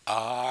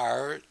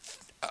are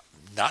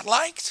not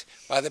liked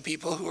by the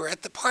people who are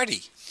at the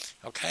party.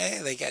 Okay,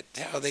 they get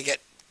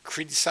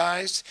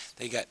criticized.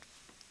 They get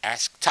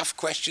asked tough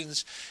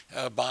questions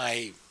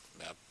by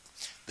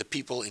the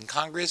people in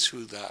Congress,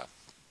 the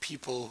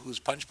people whose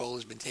punch bowl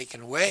has been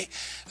taken away,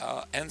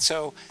 and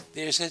so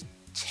there's a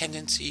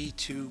tendency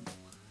to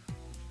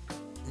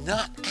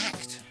not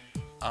act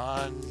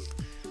on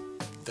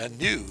the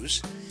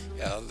news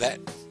that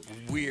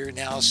we're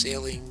now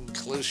sailing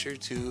closer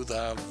to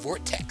the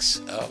vortex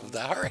of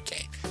the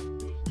hurricane.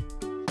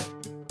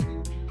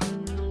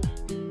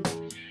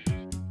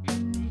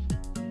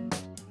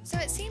 So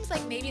it seems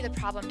like maybe the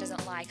problem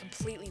doesn't lie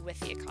completely with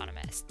the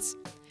economists.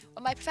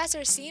 What my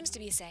professor seems to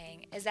be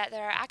saying is that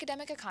there are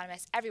academic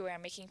economists everywhere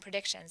making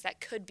predictions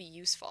that could be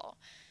useful.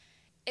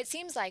 It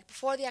seems like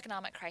before the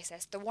economic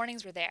crisis, the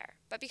warnings were there,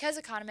 but because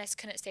economists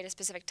couldn't state a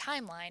specific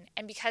timeline,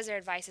 and because their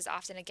advice is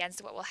often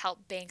against what will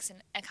help banks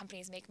and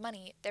companies make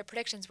money, their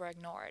predictions were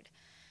ignored.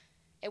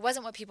 It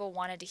wasn't what people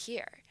wanted to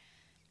hear.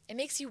 It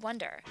makes you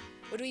wonder,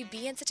 would we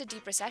be in such a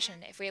deep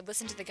recession if we had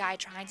listened to the guy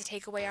trying to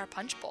take away our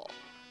punch bowl?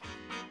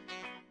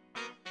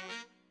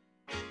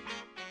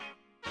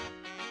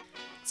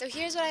 So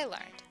here's what I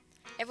learned.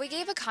 If we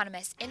gave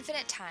economists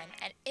infinite time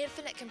and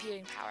infinite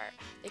computing power,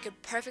 they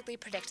could perfectly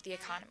predict the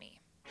economy.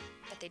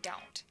 But they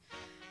don't.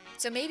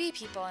 So maybe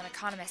people and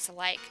economists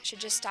alike should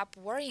just stop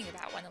worrying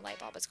about when the light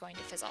bulb is going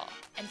to fizzle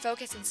and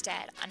focus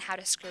instead on how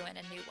to screw in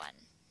a new one.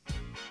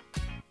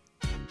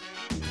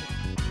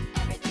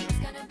 Everything's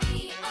gonna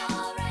be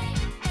alright.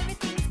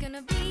 Everything's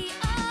gonna be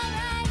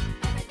alright.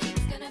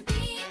 Everything's gonna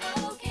be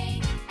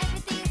okay.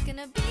 Everything's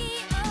gonna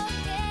be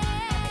okay.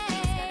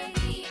 Everything's gonna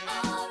be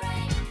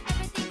alright.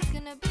 Everything's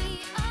gonna be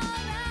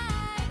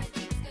alright.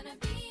 Everything's gonna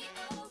be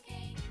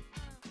okay.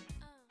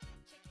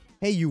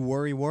 Hey, you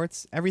worry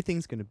warts,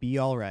 everything's gonna be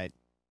all right.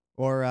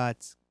 Or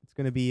it's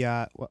gonna be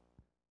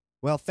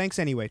well, thanks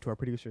anyway to our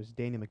producers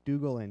Dana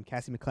McDougall and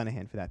Cassie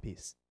McClenahan for that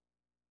piece.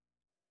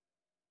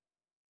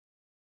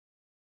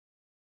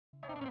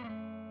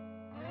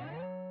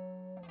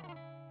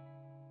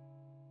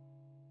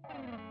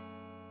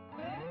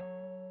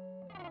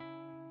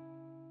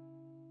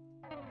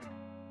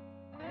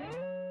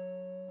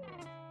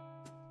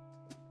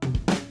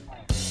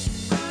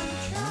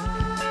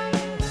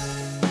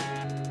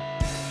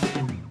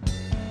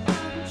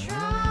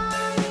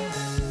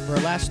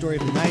 last story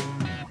of the night,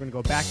 we're going to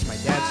go back to my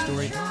dad's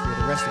story where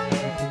the rest of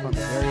him took on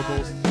the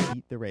variables to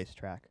beat the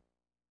racetrack.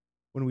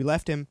 When we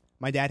left him,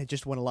 my dad had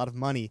just won a lot of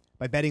money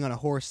by betting on a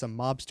horse some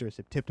mobsters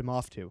had tipped him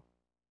off to.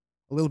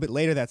 A little bit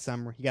later that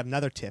summer, he got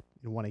another tip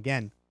and won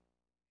again.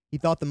 He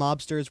thought the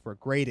mobsters were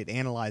great at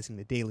analyzing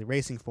the daily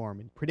racing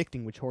form and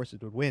predicting which horses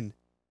would win,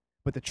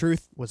 but the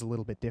truth was a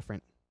little bit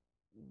different.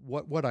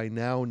 What I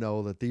now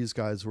know that these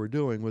guys were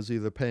doing was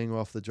either paying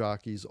off the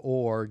jockeys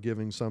or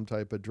giving some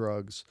type of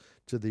drugs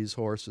to these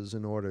horses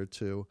in order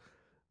to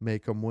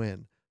make them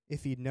win.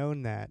 If he'd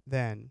known that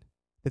then,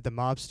 that the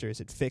mobsters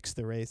had fixed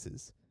the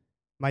races,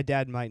 my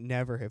dad might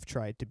never have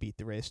tried to beat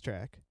the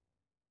racetrack.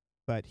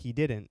 But he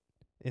didn't,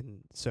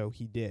 and so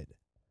he did.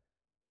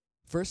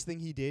 First thing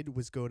he did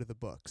was go to the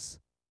books.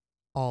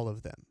 All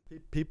of them.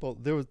 People,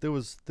 there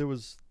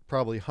was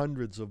probably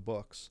hundreds of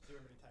books.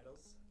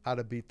 How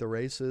to beat the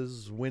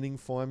races, winning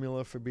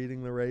formula for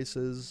beating the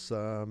races,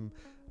 the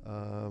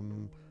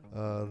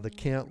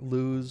can't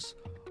lose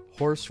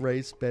horse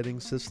race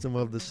betting system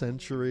of the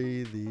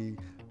century, the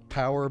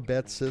power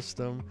bet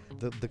system,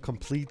 the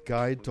complete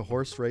guide to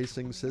horse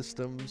racing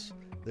systems.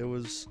 There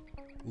was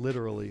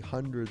literally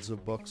hundreds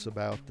of books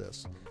about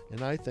this,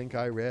 and I think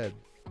I read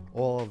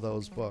all of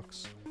those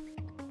books.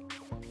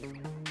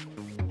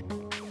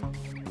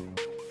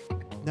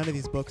 None of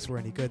these books were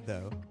any good,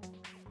 though.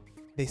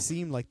 They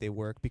seemed like they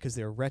worked because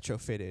they were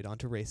retrofitted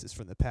onto races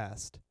from the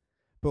past,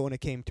 but when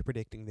it came to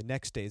predicting the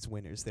next day's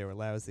winners, they were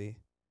lousy.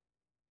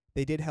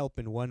 They did help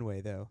in one way,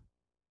 though.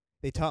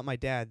 They taught my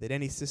dad that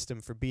any system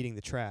for beating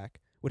the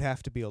track would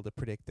have to be able to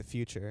predict the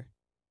future.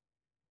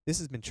 This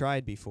has been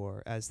tried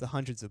before, as the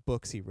hundreds of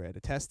books he read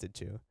attested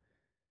to,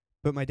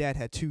 but my dad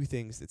had two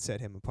things that set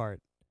him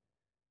apart: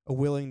 a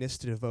willingness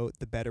to devote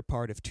the better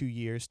part of 2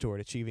 years toward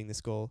achieving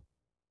this goal,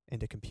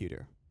 and a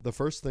computer. The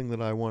first thing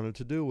that I wanted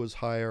to do was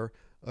hire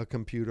a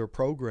computer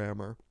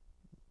programmer,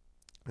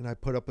 and I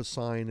put up a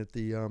sign at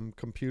the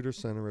computer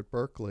center at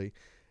Berkeley,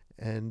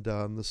 and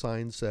the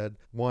sign said,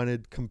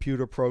 wanted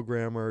computer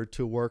programmer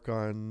to work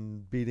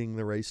on beating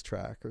the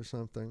racetrack or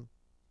something.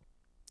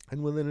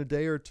 And within a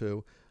day or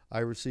two, I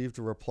received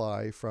a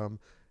reply from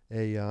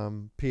a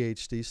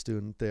PhD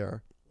student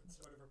there. What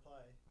sort of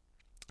reply?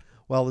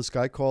 Well, this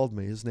guy called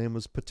me. His name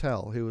was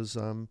Patel. He was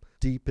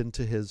deep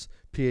into his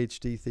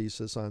PhD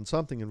thesis on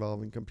something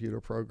involving computer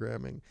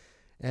programming.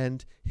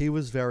 And he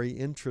was very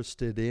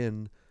interested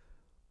in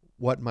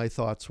what my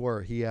thoughts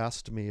were. He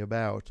asked me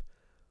about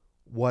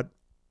what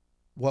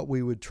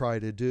we would try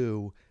to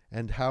do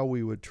and how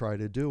we would try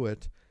to do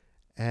it,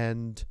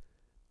 and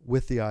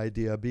with the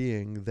idea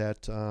being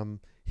that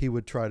he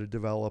would try to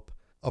develop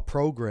a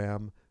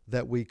program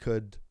that we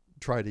could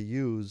try to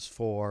use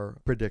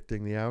for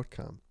predicting the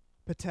outcome.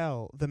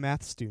 Patel, the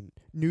math student,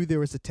 knew there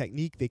was a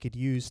technique they could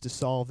use to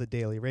solve the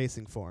daily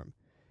racing form.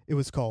 It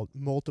was called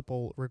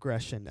multiple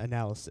regression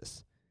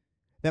analysis.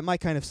 That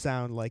might kind of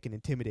sound like an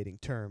intimidating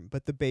term,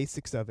 but the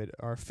basics of it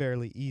are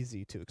fairly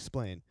easy to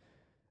explain.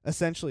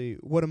 Essentially,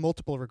 what a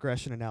multiple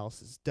regression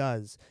analysis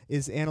does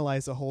is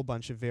analyze a whole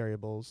bunch of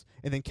variables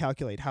and then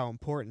calculate how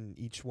important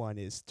each one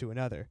is to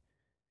another.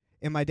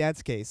 In my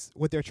dad's case,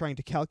 what they're trying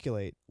to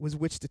calculate was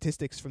which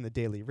statistics from the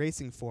daily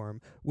racing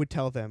form would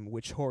tell them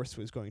which horse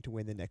was going to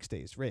win the next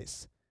day's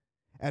race.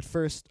 At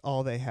first,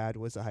 all they had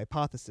was a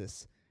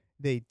hypothesis.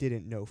 They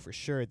didn't know for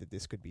sure that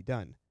this could be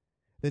done.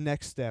 The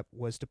next step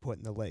was to put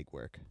in the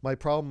legwork. My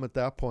problem at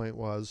that point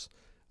was,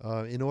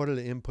 in order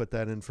to input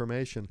that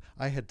information,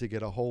 I had to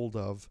get a hold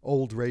of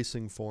old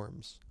racing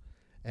forms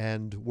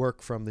and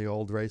work from the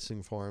old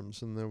racing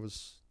forms. And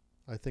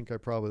I think I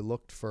probably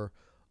looked for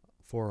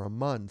a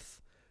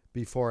month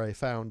before I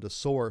found a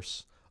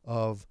source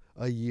of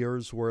a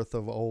year's worth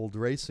of old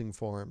racing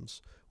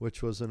forms,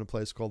 which was in a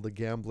place called the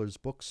Gambler's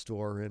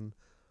Bookstore in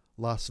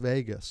Las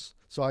Vegas.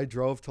 So I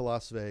drove to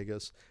Las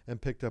Vegas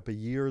and picked up a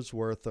year's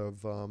worth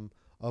of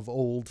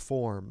old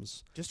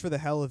forms. Just for the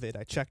hell of it,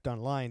 I checked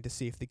online to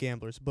see if the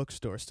Gambler's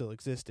Bookstore still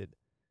existed.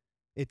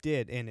 It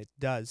did, and it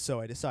does, so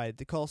I decided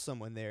to call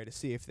someone there to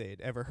see if they'd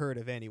ever heard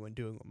of anyone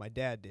doing what my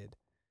dad did.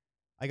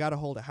 I got a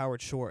hold of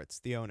Howard Schwartz,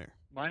 the owner.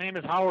 My name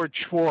is Howard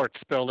Schwartz,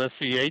 spelled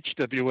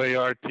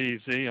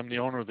S-C-H-W-A-R-T-Z. I'm the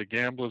owner of the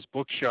Gambler's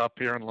Bookshop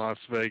here in Las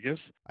Vegas.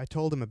 I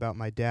told him about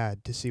my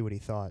dad to see what he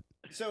thought.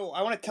 So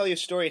I want to tell you a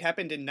story. It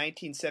happened in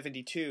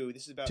 1972.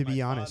 This is about To be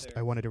my honest, father.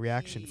 I wanted a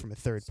reaction from a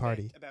third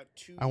party.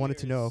 I wanted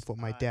to know if what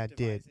my dad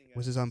did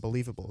was as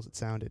unbelievable as it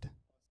sounded.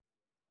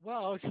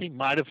 Well, he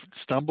might have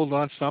stumbled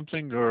on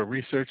something or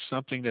researched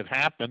something that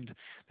happened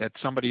that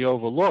somebody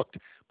overlooked.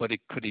 But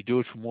could he do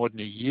it for more than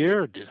a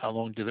year? How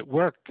long did it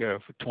work?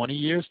 For 20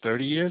 years,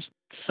 30 years?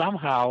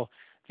 Somehow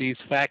these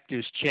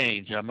factors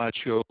change. I'm not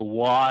sure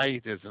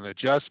why. There's an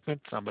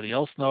adjustment. Somebody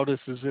else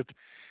notices it.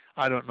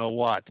 I don't know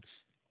what.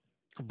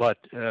 But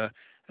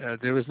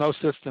there is no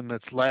system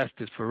that's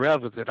lasted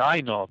forever that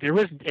I know of. There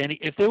isn't any.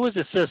 If there was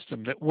a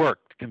system that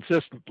worked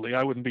consistently,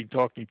 I wouldn't be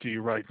talking to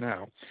you right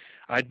now.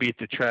 I'd be at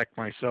the track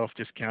myself,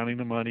 just counting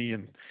the money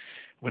and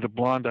with a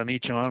blonde on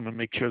each arm and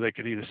make sure they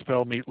could either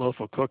spell meatloaf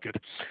or cook it.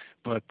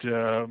 But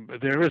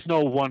there is no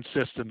one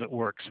system that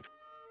works.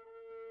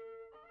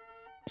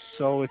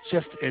 So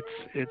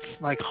it's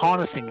like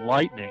harnessing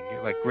lightning,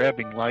 like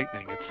grabbing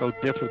lightning. It's so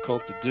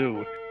difficult to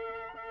do.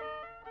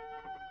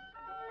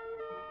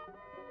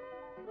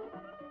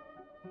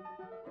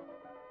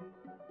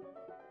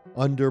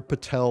 Under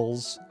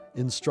Patel's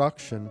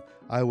instruction,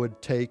 I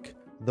would take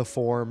the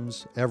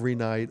forms every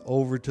night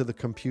over to the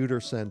computer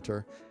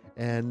center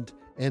and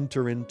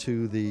enter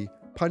into the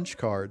punch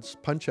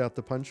out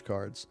the punch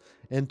cards,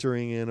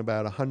 entering in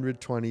about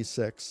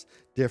 126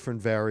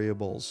 different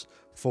variables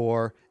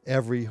for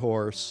every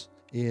horse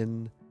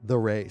in the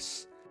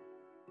race.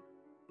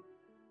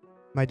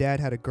 My dad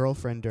had a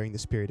girlfriend during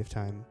this period of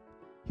time.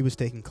 He was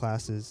taking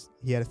classes,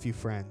 he had a few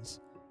friends,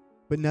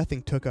 but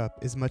nothing took up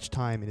as much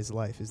time in his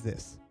life as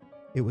this.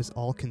 It was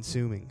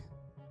all-consuming.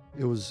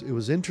 It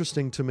was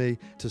interesting to me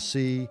to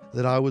see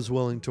that I was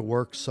willing to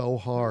work so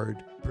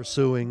hard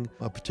pursuing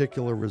a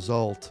particular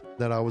result,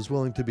 that I was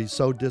willing to be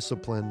so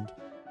disciplined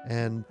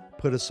and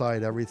put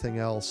aside everything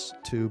else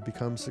to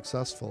become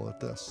successful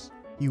at this.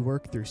 He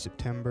worked through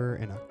September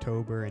and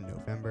October and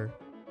November.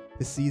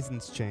 The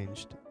seasons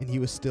changed, and he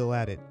was still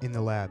at it in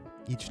the lab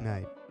each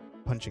night,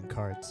 punching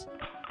cards.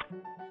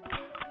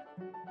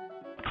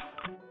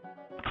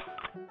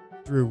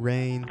 Through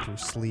rain, through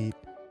sleet,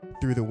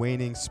 through the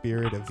waning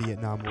spirit of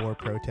Vietnam War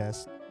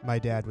protests, my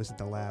dad was in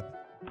the lab.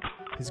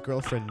 His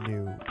girlfriend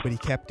knew, but he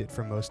kept it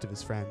from most of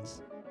his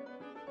friends.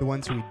 The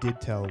ones who he did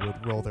tell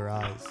would roll their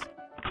eyes,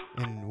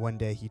 and one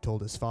day he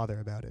told his father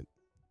about it.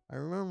 I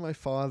remember my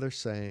father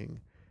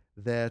saying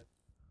that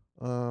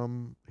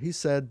he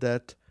said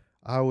that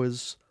I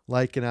was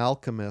like an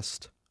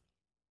alchemist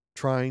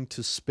trying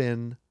to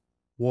spin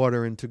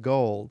water into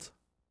gold,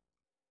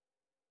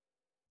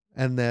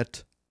 and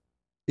that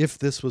if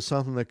this was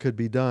something that could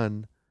be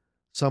done,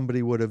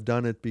 somebody would have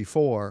done it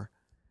before,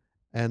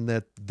 and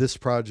that this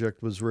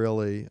project was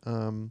really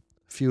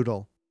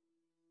futile.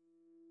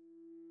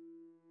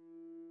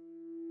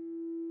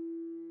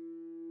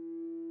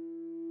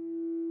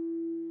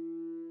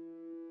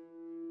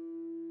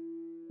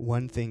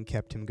 One thing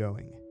kept him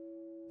going: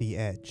 the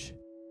edge,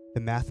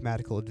 the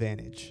mathematical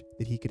advantage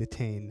that he could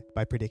attain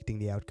by predicting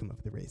the outcome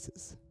of the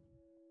races.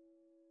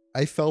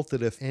 I felt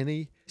that if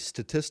any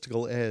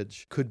statistical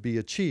edge could be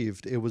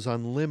achieved, it was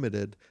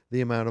unlimited,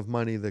 the amount of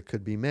money that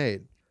could be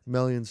made,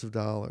 millions of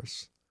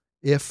dollars,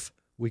 if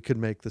we could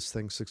make this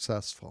thing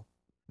successful.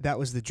 That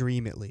was the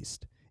dream, at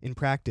least. In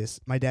practice,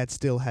 my dad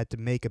still had to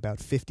make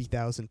about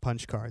 50,000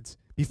 punch cards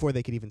before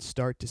they could even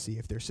start to see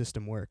if their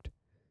system worked.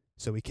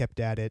 So he kept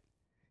at it.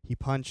 He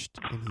punched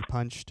and he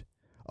punched,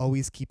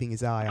 always keeping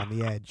his eye on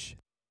the edge,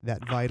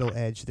 that vital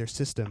edge their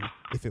system,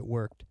 if it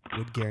worked,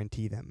 would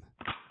guarantee them.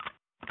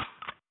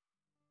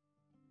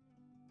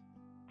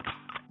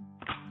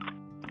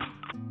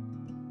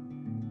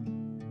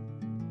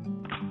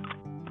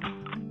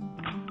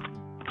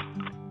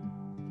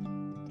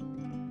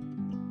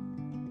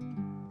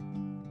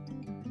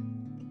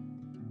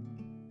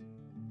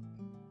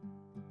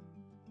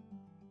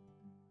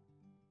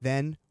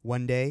 Then,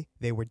 one day,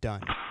 they were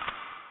done.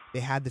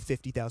 They had the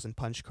 50,000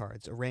 punch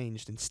cards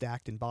arranged and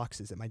stacked in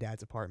boxes at my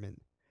dad's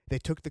apartment. They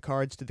took the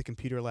cards to the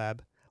computer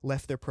lab,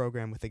 left their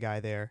program with the guy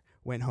there,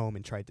 went home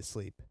and tried to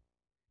sleep.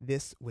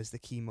 This was the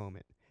key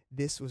moment.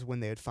 This was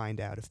when they would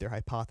find out if their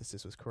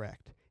hypothesis was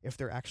correct, if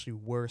there actually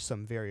were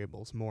some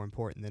variables more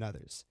important than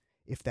others,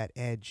 if that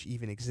edge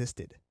even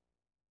existed.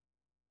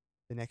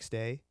 The next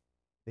day,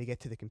 they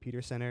get to the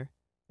computer center,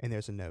 and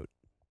there's a note.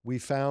 We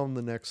found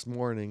the next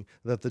morning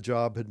that the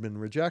job had been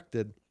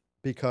rejected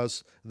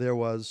because there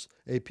was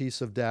a piece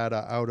of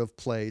data out of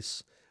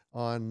place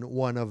on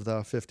one of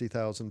the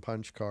 50,000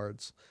 punch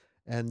cards.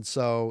 And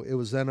so it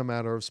was then a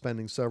matter of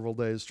spending several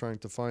days trying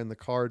to find the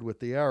card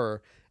with the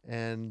error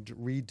and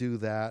redo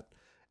that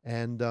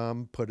and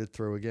put it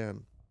through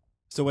again.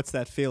 So what's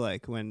that feel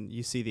like when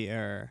you see the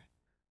error?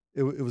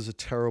 It was a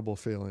terrible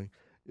feeling.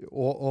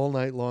 All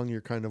night long, you're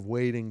kind of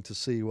waiting to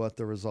see what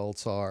the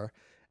results are.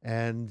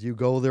 And you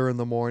go there in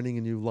the morning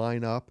and you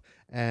line up,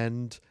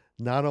 and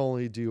not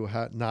only do you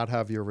not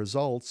have your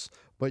results,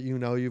 but you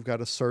know you've got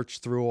to search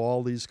through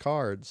all these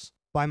cards.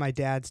 By my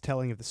dad's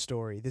telling of the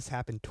story, this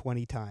happened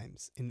 20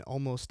 times, an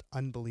almost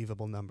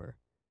unbelievable number.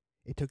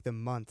 It took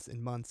them months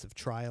and months of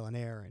trial and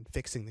error and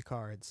fixing the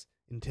cards,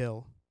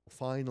 until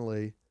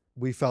finally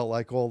we felt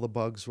like all the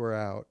bugs were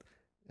out,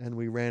 and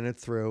we ran it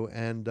through,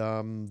 and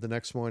the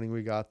next morning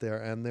we got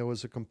there, and there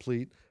was a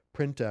complete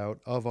printout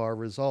of our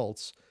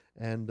results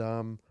and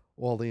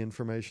all the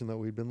information that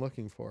we'd been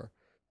looking for.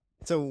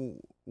 So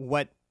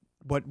what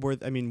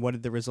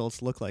did the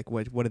results look like?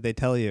 What did they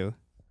tell you?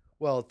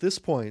 Well, at this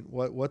point,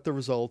 what the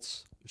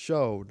results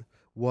showed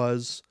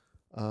was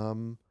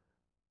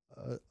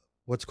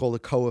what's called a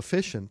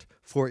coefficient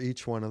for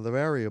each one of the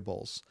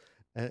variables.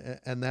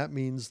 And that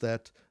means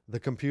that the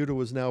computer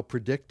was now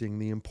predicting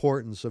the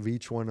importance of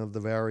each one of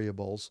the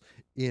variables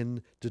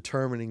in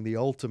determining the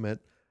ultimate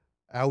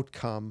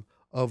outcome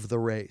of the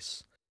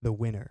race. The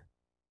winner.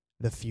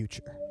 The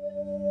future.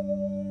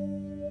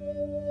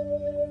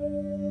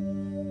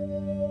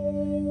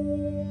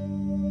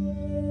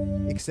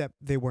 Except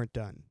they weren't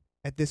done.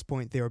 At this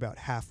point, they were about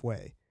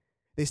halfway.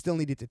 They still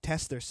needed to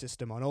test their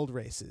system on old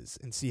races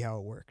and see how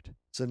it worked.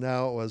 So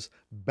now it was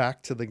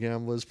back to the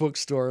gambler's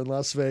bookstore in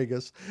Las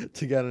Vegas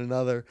to get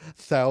another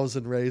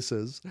 1,000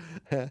 races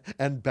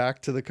and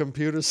back to the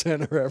computer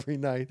center every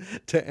night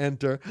to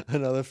enter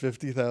another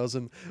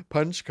 50,000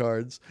 punch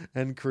cards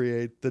and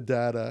create the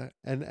data.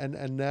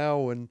 And now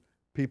when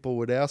people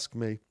would ask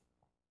me,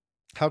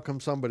 how come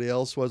somebody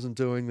else wasn't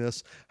doing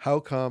this? How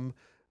come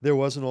there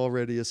wasn't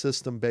already a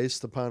system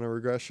based upon a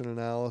regression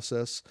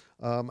analysis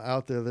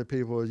out there that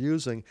people were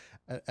using?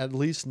 At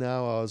least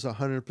now I was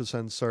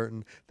 100%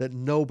 certain that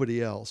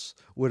nobody else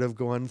would have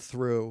gone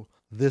through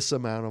this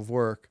amount of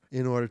work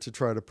in order to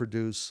try to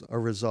produce a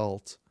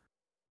result.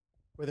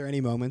 Were there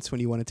any moments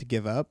when you wanted to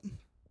give up?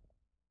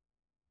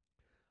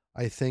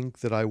 I think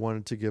that I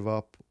wanted to give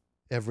up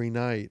every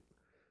night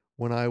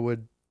when I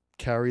would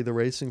carry the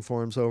racing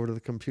forms over to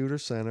the computer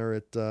center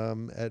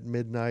at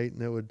midnight,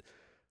 and it would,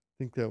 I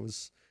think that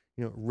was,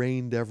 it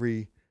rained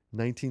every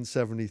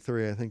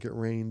 1973. I think it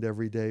rained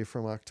every day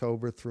from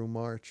October through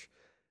March,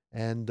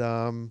 and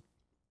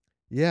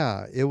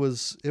yeah, it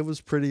was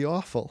pretty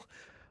awful.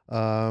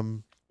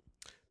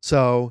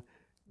 So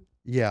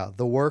yeah,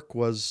 the work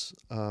was,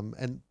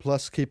 and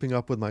plus keeping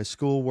up with my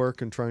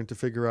schoolwork and trying to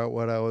figure out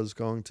what I was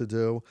going to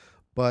do.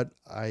 But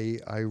I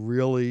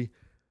really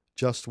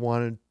just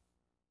wanted,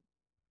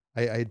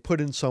 I'd put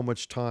in so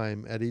much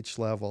time at each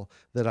level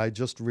that I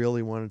just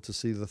really wanted to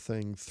see the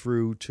thing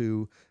through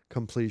to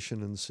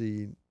completion and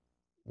see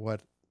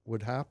what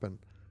would happen.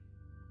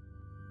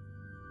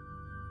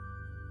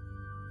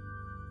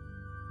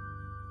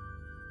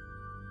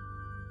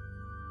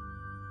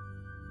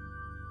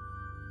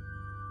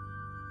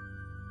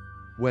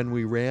 When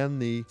we ran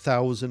the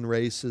 1,000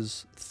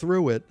 races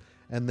through it,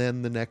 and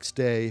then the next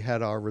day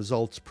had our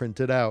results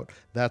printed out,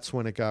 that's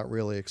when it got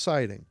really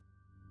exciting.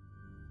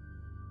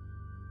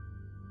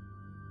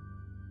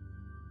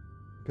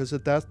 Because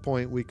at that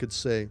point we could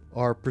see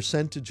our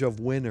percentage of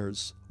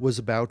winners was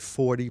about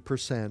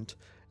 40%,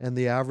 and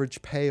the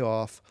average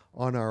payoff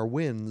on our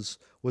wins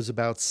was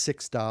about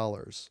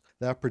 $6.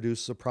 That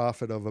produced a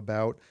profit of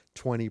about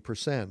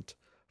 20%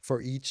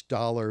 for each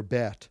dollar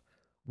bet,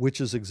 which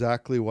is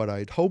exactly what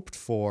I'd hoped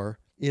for,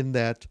 in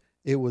that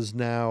it was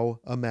now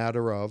a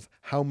matter of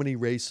how many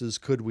races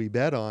could we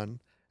bet on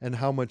and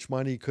how much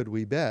money could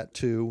we bet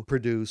to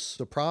produce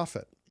a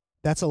profit.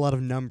 That's a lot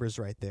of numbers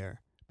right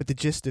there. But the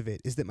gist of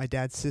it is that my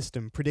dad's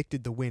system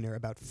predicted the winner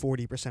about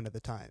 40% of the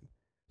time.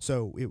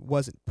 So it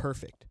wasn't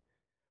perfect.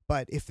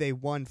 But if they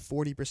won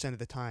 40% of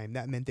the time,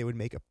 that meant they would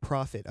make a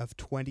profit of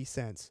 20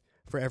 cents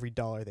for every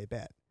dollar they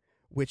bet,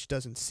 which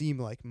doesn't seem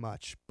like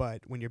much,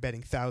 but when you're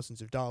betting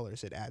thousands of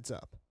dollars, it adds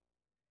up.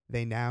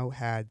 They now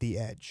had the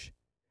edge.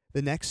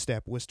 The next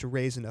step was to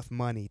raise enough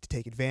money to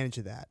take advantage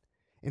of that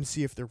and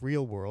see if the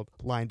real world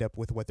lined up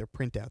with what their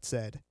printout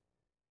said.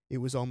 It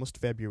was almost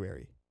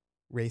February,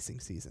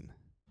 racing season.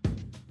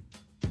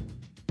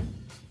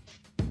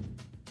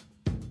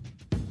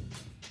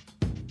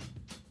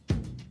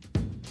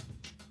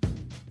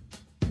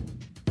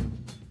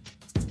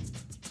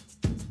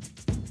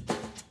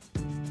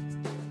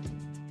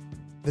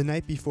 The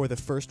night before the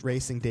first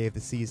racing day of the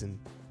season,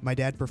 my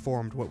dad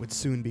performed what would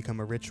soon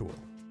become a ritual.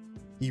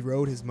 He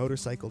rode his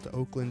motorcycle to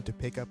Oakland to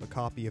pick up a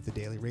copy of the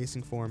daily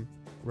racing form,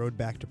 rode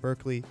back to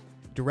Berkeley,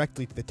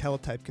 directly to the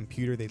teletype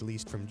computer they'd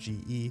leased from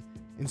GE,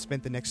 and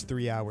spent the next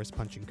 3 hours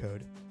punching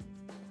code.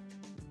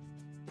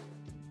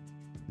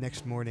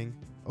 Next morning,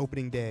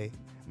 opening day,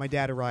 my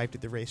dad arrived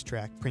at the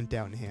racetrack,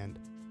 printout in hand.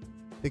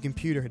 The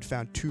computer had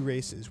found 2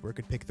 races where it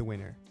could pick the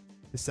winner,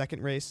 the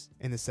second race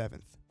and the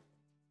 7th.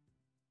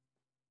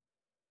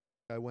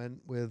 I went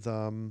with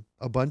a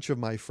bunch of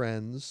my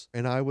friends,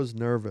 and I was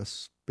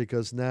nervous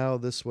because now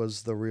this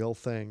was the real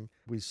thing.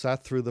 We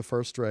sat through the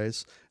first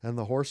race, and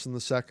the horse in the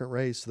second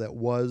race that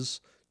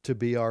was to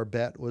be our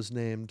bet was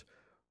named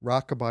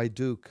Rockabye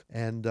Duke.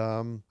 And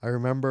I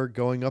remember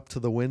going up to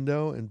the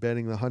window and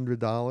betting the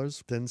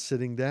 $100, then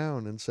sitting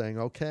down and saying,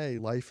 okay,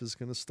 life is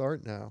going to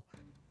start now.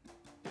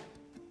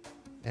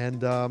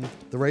 And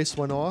the race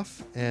went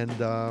off, and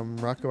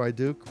Rockabye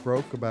Duke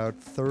broke about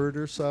third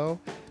or so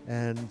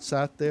and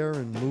sat there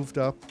and moved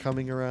up,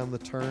 coming around the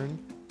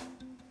turn.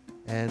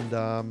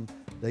 And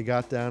they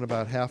got down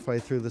about halfway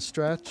through the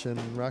stretch, and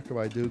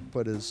Rockabye Duke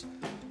put his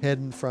head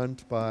in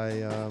front by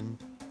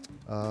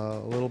a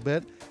little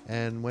bit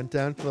and went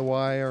down to the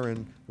wire,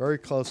 and very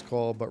close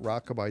call, but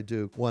Rockabye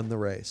Duke won the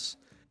race.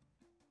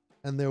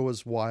 And there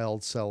was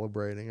wild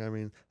celebrating. I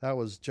mean, that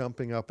was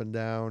jumping up and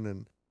down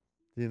and,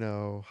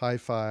 high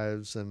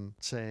fives and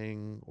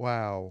saying,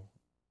 wow,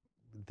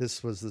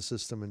 this was the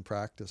system in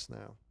practice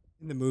now.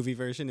 In the movie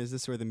version, is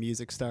this where the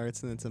music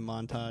starts and it's a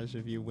montage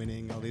of you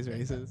winning all these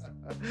races?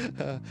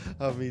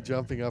 Of me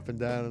jumping up and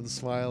down and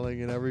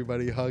smiling and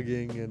everybody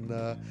hugging and,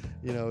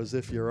 as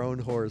if your own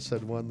horse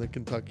had won the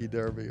Kentucky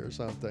Derby or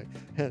something.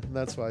 And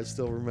that's why I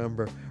still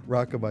remember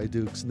Rockabye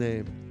Duke's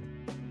name.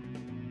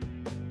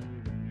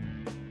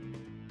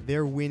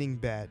 Their winning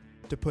bet,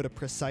 to put a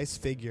precise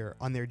figure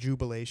on their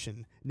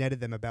jubilation, netted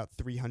them about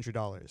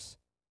 $300.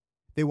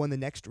 They won the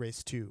next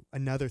race too,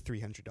 another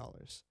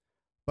 $300.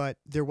 But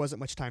there wasn't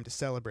much time to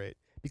celebrate,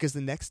 because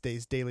the next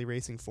day's daily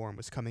racing form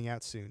was coming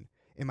out soon,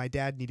 and my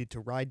dad needed to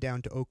ride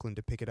down to Oakland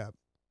to pick it up.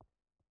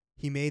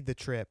 He made the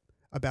trip,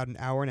 about an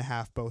hour and a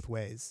half both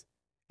ways,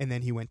 and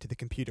then he went to the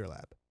computer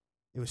lab.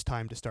 It was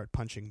time to start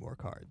punching more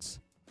cards.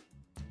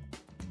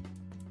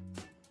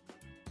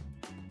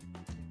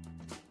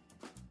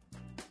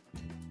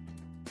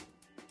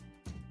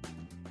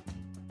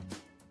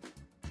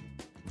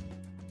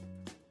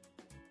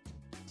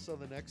 So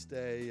the next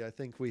day, I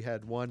think we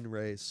had one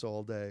race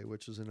all day,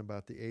 which was in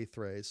about the 8th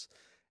race.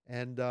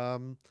 And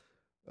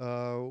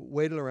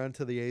waited around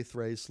to the 8th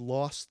race,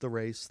 lost the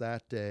race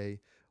that day,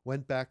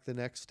 went back the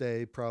next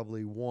day,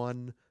 probably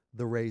won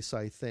the race,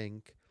 I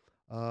think.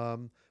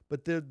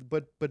 But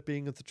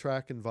being at the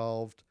track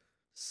involved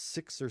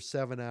 6 or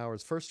 7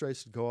 hours. First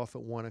race would go off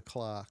at 1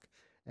 o'clock,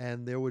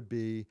 and there would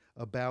be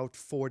about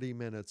 40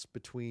 minutes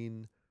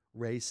between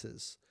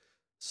races.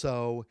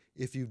 So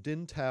if you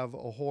didn't have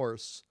a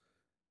horse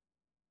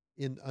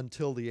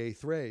until the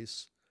 8th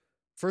race,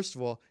 first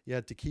of all, you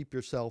had to keep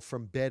yourself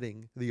from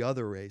betting the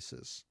other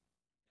races,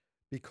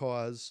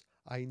 because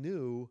I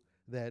knew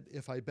that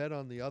if I bet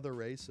on the other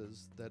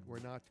races that were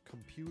not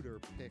computer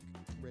pick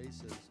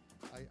races,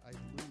 I'd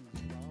lose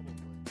probably all the money.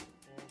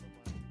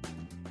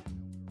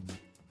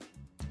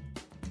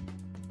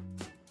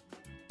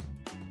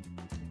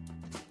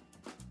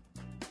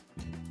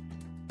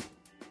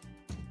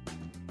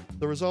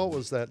 The result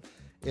was that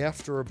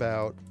after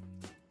about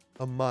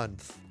a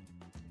month,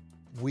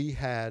 we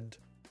had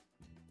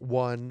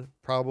won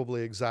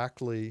probably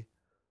exactly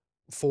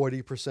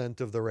 40%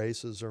 of the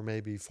races, or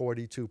maybe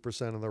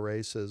 42% of the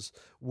races,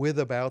 with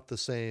about the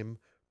same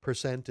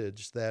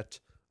percentage that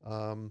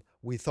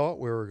we thought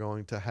we were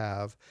going to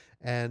have.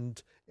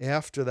 And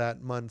after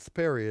that month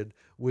period,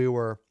 we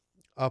were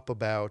up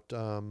about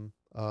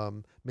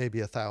maybe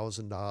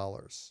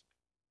 $1,000.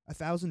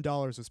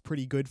 $1,000 was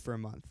pretty good for a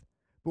month,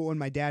 but when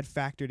my dad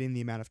factored in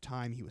the amount of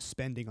time he was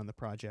spending on the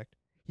project,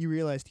 he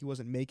realized he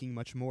wasn't making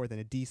much more than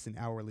a decent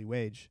hourly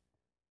wage.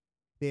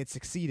 They had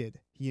succeeded,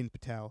 he and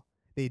Patel.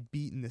 They had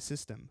beaten the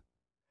system.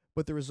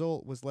 But the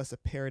result was less a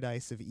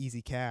paradise of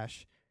easy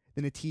cash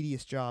than a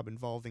tedious job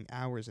involving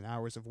hours and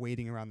hours of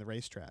waiting around the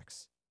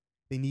racetracks.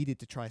 They needed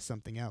to try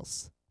something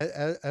else.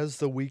 As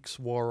the weeks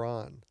wore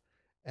on,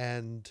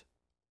 and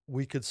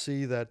we could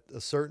see that a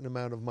certain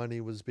amount of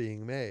money was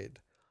being made,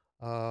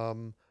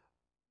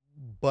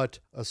 but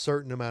a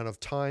certain amount of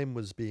time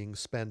was being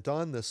spent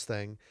on this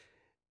thing,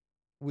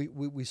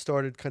 we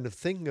started kind of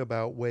thinking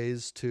about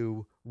ways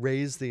to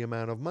raise the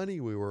amount of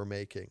money we were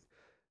making.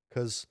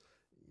 Because,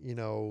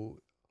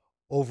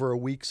 over a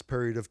week's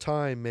period of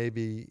time,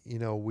 maybe,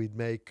 we'd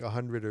make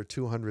 $100 or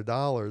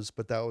 $200,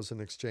 but that was in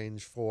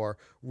exchange for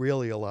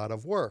really a lot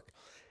of work.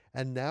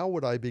 And now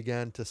what I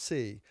began to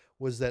see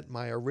was that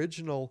my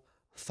original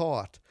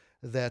thought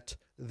that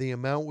the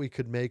amount we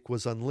could make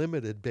was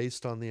unlimited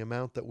based on the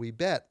amount that we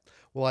bet.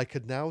 Well, I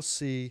could now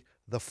see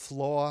the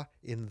flaw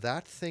in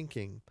that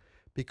thinking,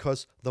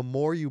 because the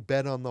more you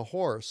bet on the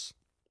horse,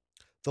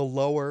 the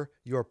lower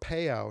your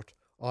payout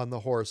on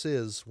the horse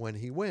is when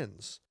he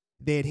wins.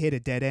 They had hit a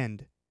dead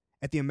end.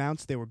 At the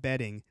amounts they were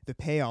betting, the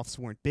payoffs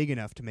weren't big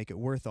enough to make it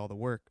worth all the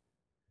work.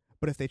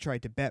 But if they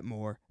tried to bet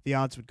more, the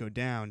odds would go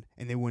down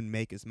and they wouldn't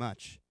make as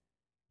much.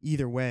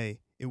 Either way,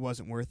 it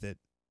wasn't worth it.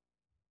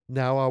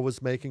 Now I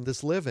was making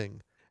this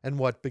living, and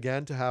what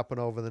began to happen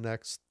over the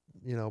next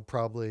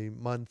probably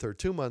month or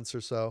 2 months or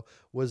so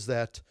was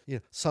that,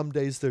 some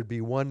days there'd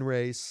be one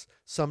race.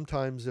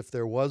 Sometimes if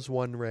there was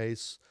one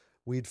race,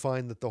 we'd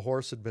find that the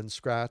horse had been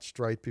scratched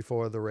right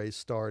before the race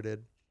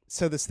started.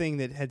 So this thing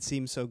that had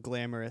seemed so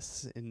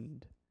glamorous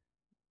and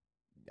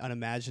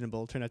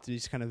unimaginable turned out to be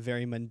just kind of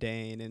very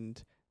mundane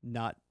and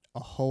not a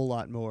whole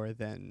lot more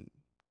than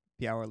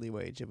the hourly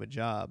wage of a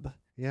job.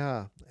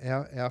 Yeah,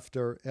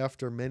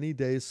 after many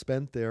days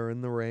spent there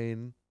in the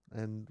rain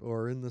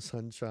or in the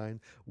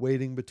sunshine,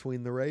 waiting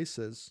between the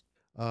races,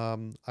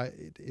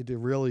 it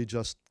really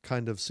just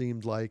kind of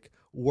seemed like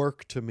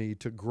work to me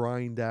to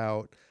grind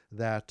out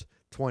that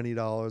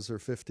 $20 or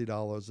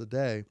 $50 a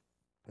day.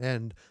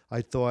 And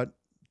I thought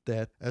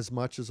that as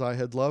much as I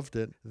had loved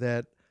it,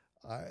 that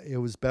it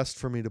was best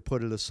for me to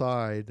put it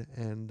aside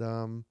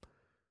and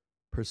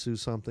pursue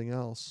something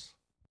else.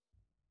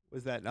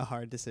 Was that a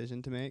hard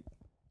decision to make?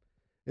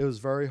 It was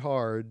very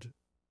hard.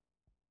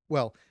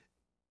 Well,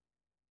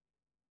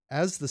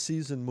 as the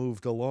season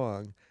moved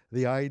along,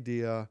 the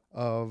idea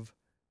of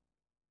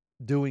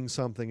doing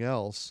something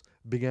else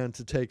began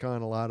to take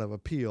on a lot of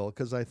appeal,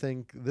 because I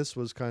think this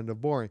was kind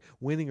of boring.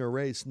 Winning a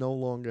race no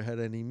longer had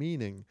any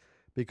meaning,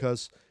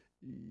 because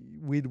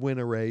we'd win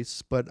a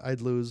race, but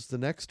I'd lose the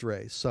next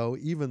race. So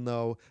even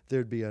though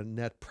there'd be a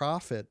net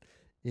profit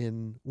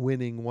in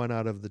winning one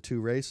out of the 2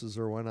 races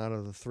or one out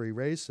of the 3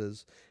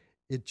 races,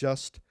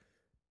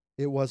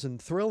 it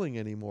wasn't thrilling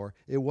anymore.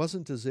 It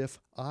wasn't as if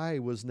I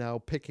was now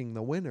picking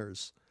the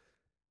winners.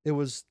 It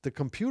was the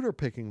computer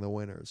picking the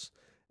winners.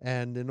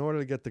 And in order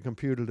to get the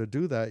computer to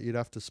do that, you'd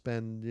have to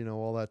spend,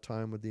 all that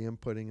time with the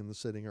inputting and the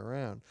sitting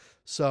around.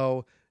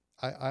 So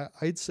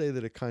I'd say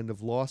that it kind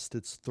of lost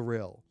its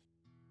thrill.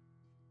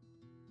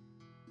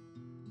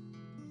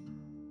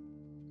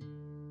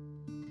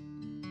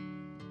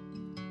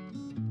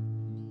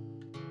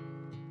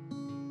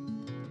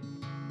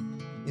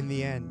 In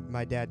the end,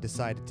 my dad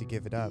decided to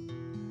give it up.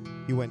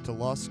 He went to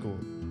law school.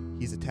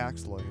 He's a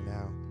tax lawyer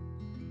now.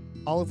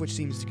 All of which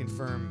seems to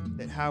confirm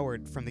that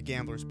Howard from the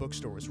Gambler's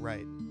Bookstore was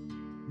right.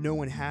 No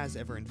one has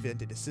ever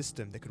invented a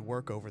system that could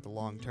work over the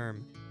long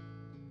term.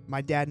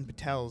 My dad and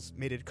Patel's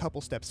made it a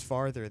couple steps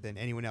farther than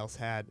anyone else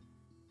had.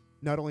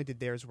 Not only did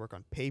theirs work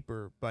on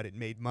paper, but it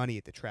made money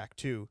at the track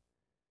too.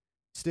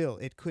 Still,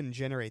 it couldn't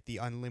generate the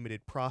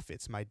unlimited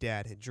profits my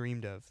dad had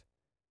dreamed of.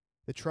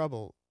 The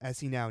trouble, as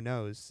he now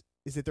knows,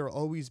 is that there will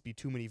always be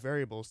too many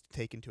variables to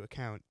take into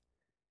account.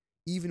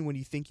 Even when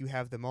you think you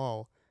have them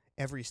all,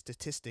 every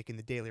statistic in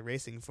the daily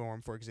racing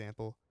forum, for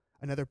example,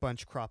 another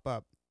bunch crop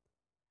up.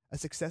 A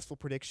successful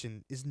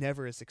prediction is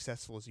never as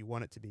successful as you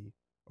want it to be,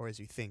 or as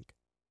you think.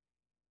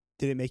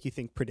 Did it make you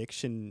think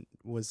prediction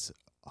was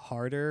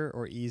harder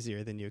or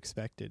easier than you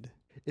expected?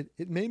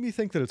 It made me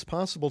think that it's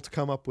possible to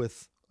come up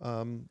with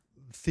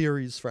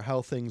theories for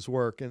how things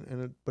work,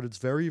 but it's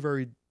very,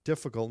 very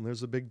difficult, and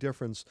there's a big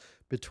difference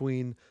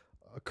between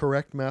a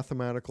correct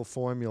mathematical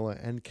formula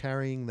and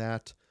carrying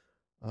that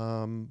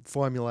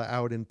formula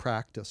out in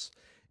practice.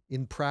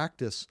 In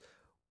practice,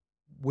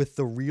 with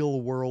the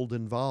real world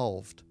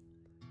involved,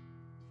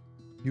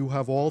 you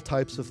have all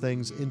types of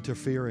things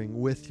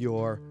interfering with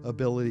your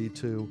ability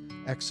to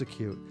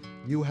execute.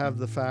 You have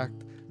the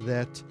fact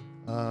that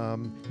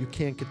you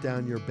can't get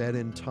down your bed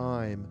in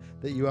time,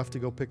 that you have to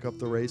go pick up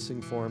the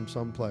racing form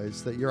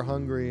someplace, that you're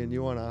hungry and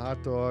you want a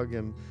hot dog,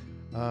 and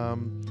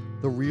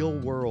the real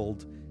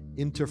world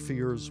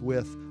interferes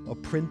with a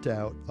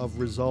printout of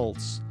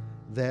results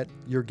that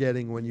you're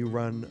getting when you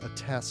run a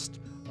test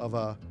of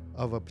a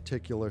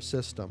particular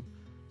system.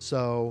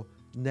 So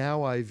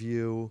now I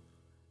view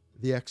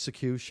the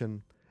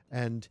execution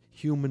and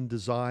human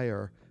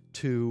desire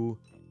to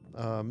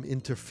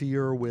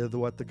interfere with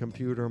what the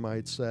computer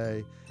might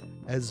say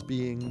as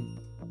being,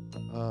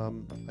 I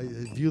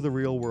view the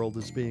real world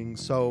as being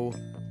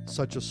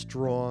such a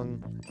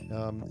strong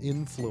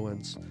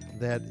influence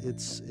that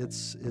it's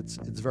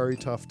very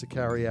tough to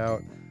carry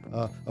out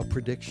a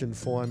prediction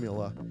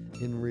formula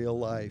in real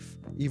life,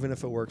 even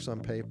if it works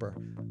on paper.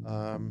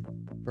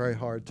 Very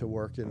hard to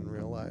work in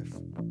real life.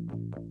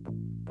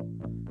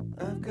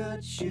 I've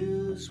got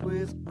shoes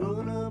with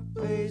grown-up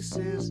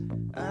laces.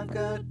 I've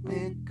got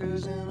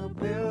knickers and a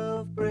pair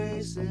of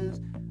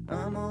braces.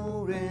 I'm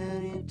all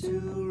ready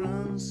to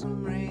run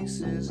some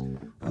races.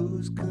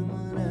 Who's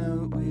coming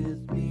out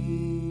with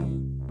me?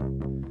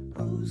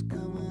 Who's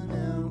coming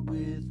out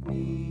with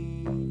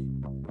me?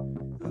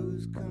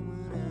 Who's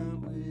coming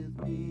out with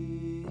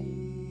me?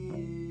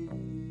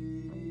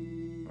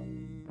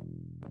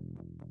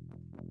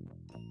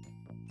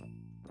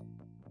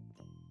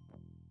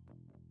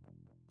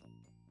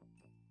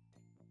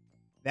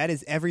 That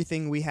is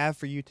everything we have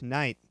for you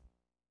tonight.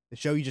 The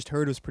show you just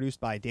heard was produced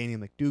by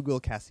Daniel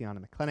McDougall, Cassiana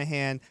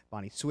McClenahan,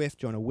 Bonnie Swift,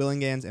 Jonah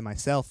Willingans, and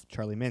myself,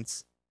 Charlie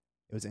Mintz.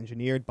 It was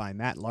engineered by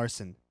Matt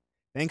Larson.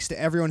 Thanks to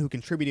everyone who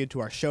contributed to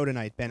our show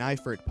tonight: Ben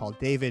Eifert, Paul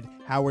David,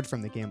 Howard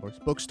from the Gambler's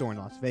Bookstore in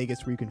Las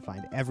Vegas, where you can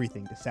find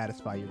everything to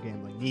satisfy your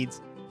gambling needs,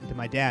 and to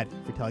my dad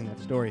for telling that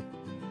story.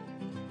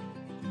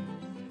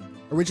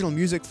 Original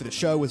music for the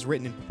show was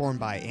written and performed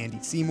by Andy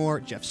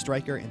Seymour, Jeff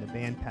Stryker, and the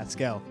band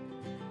Pascal.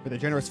 For their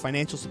generous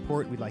financial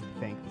support, we'd like to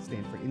thank the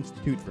Stanford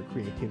Institute for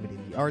Creativity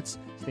in the Arts,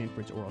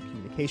 Stanford's Oral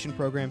Communication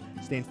Program,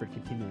 Stanford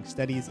Continuing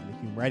Studies, and the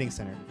Hume Writing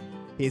Center.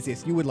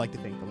 KZSU would like to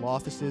thank the law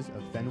offices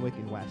of Fenwick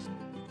and West.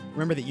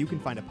 Remember that you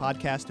can find a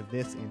podcast of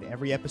this and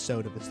every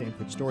episode of the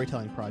Stanford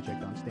Storytelling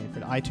Project on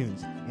Stanford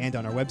iTunes and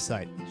on our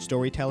website,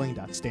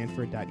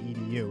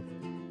 storytelling.stanford.edu.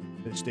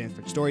 For the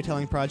Stanford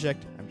Storytelling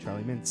Project, I'm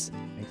Charlie Mintz.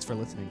 Thanks for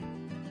listening.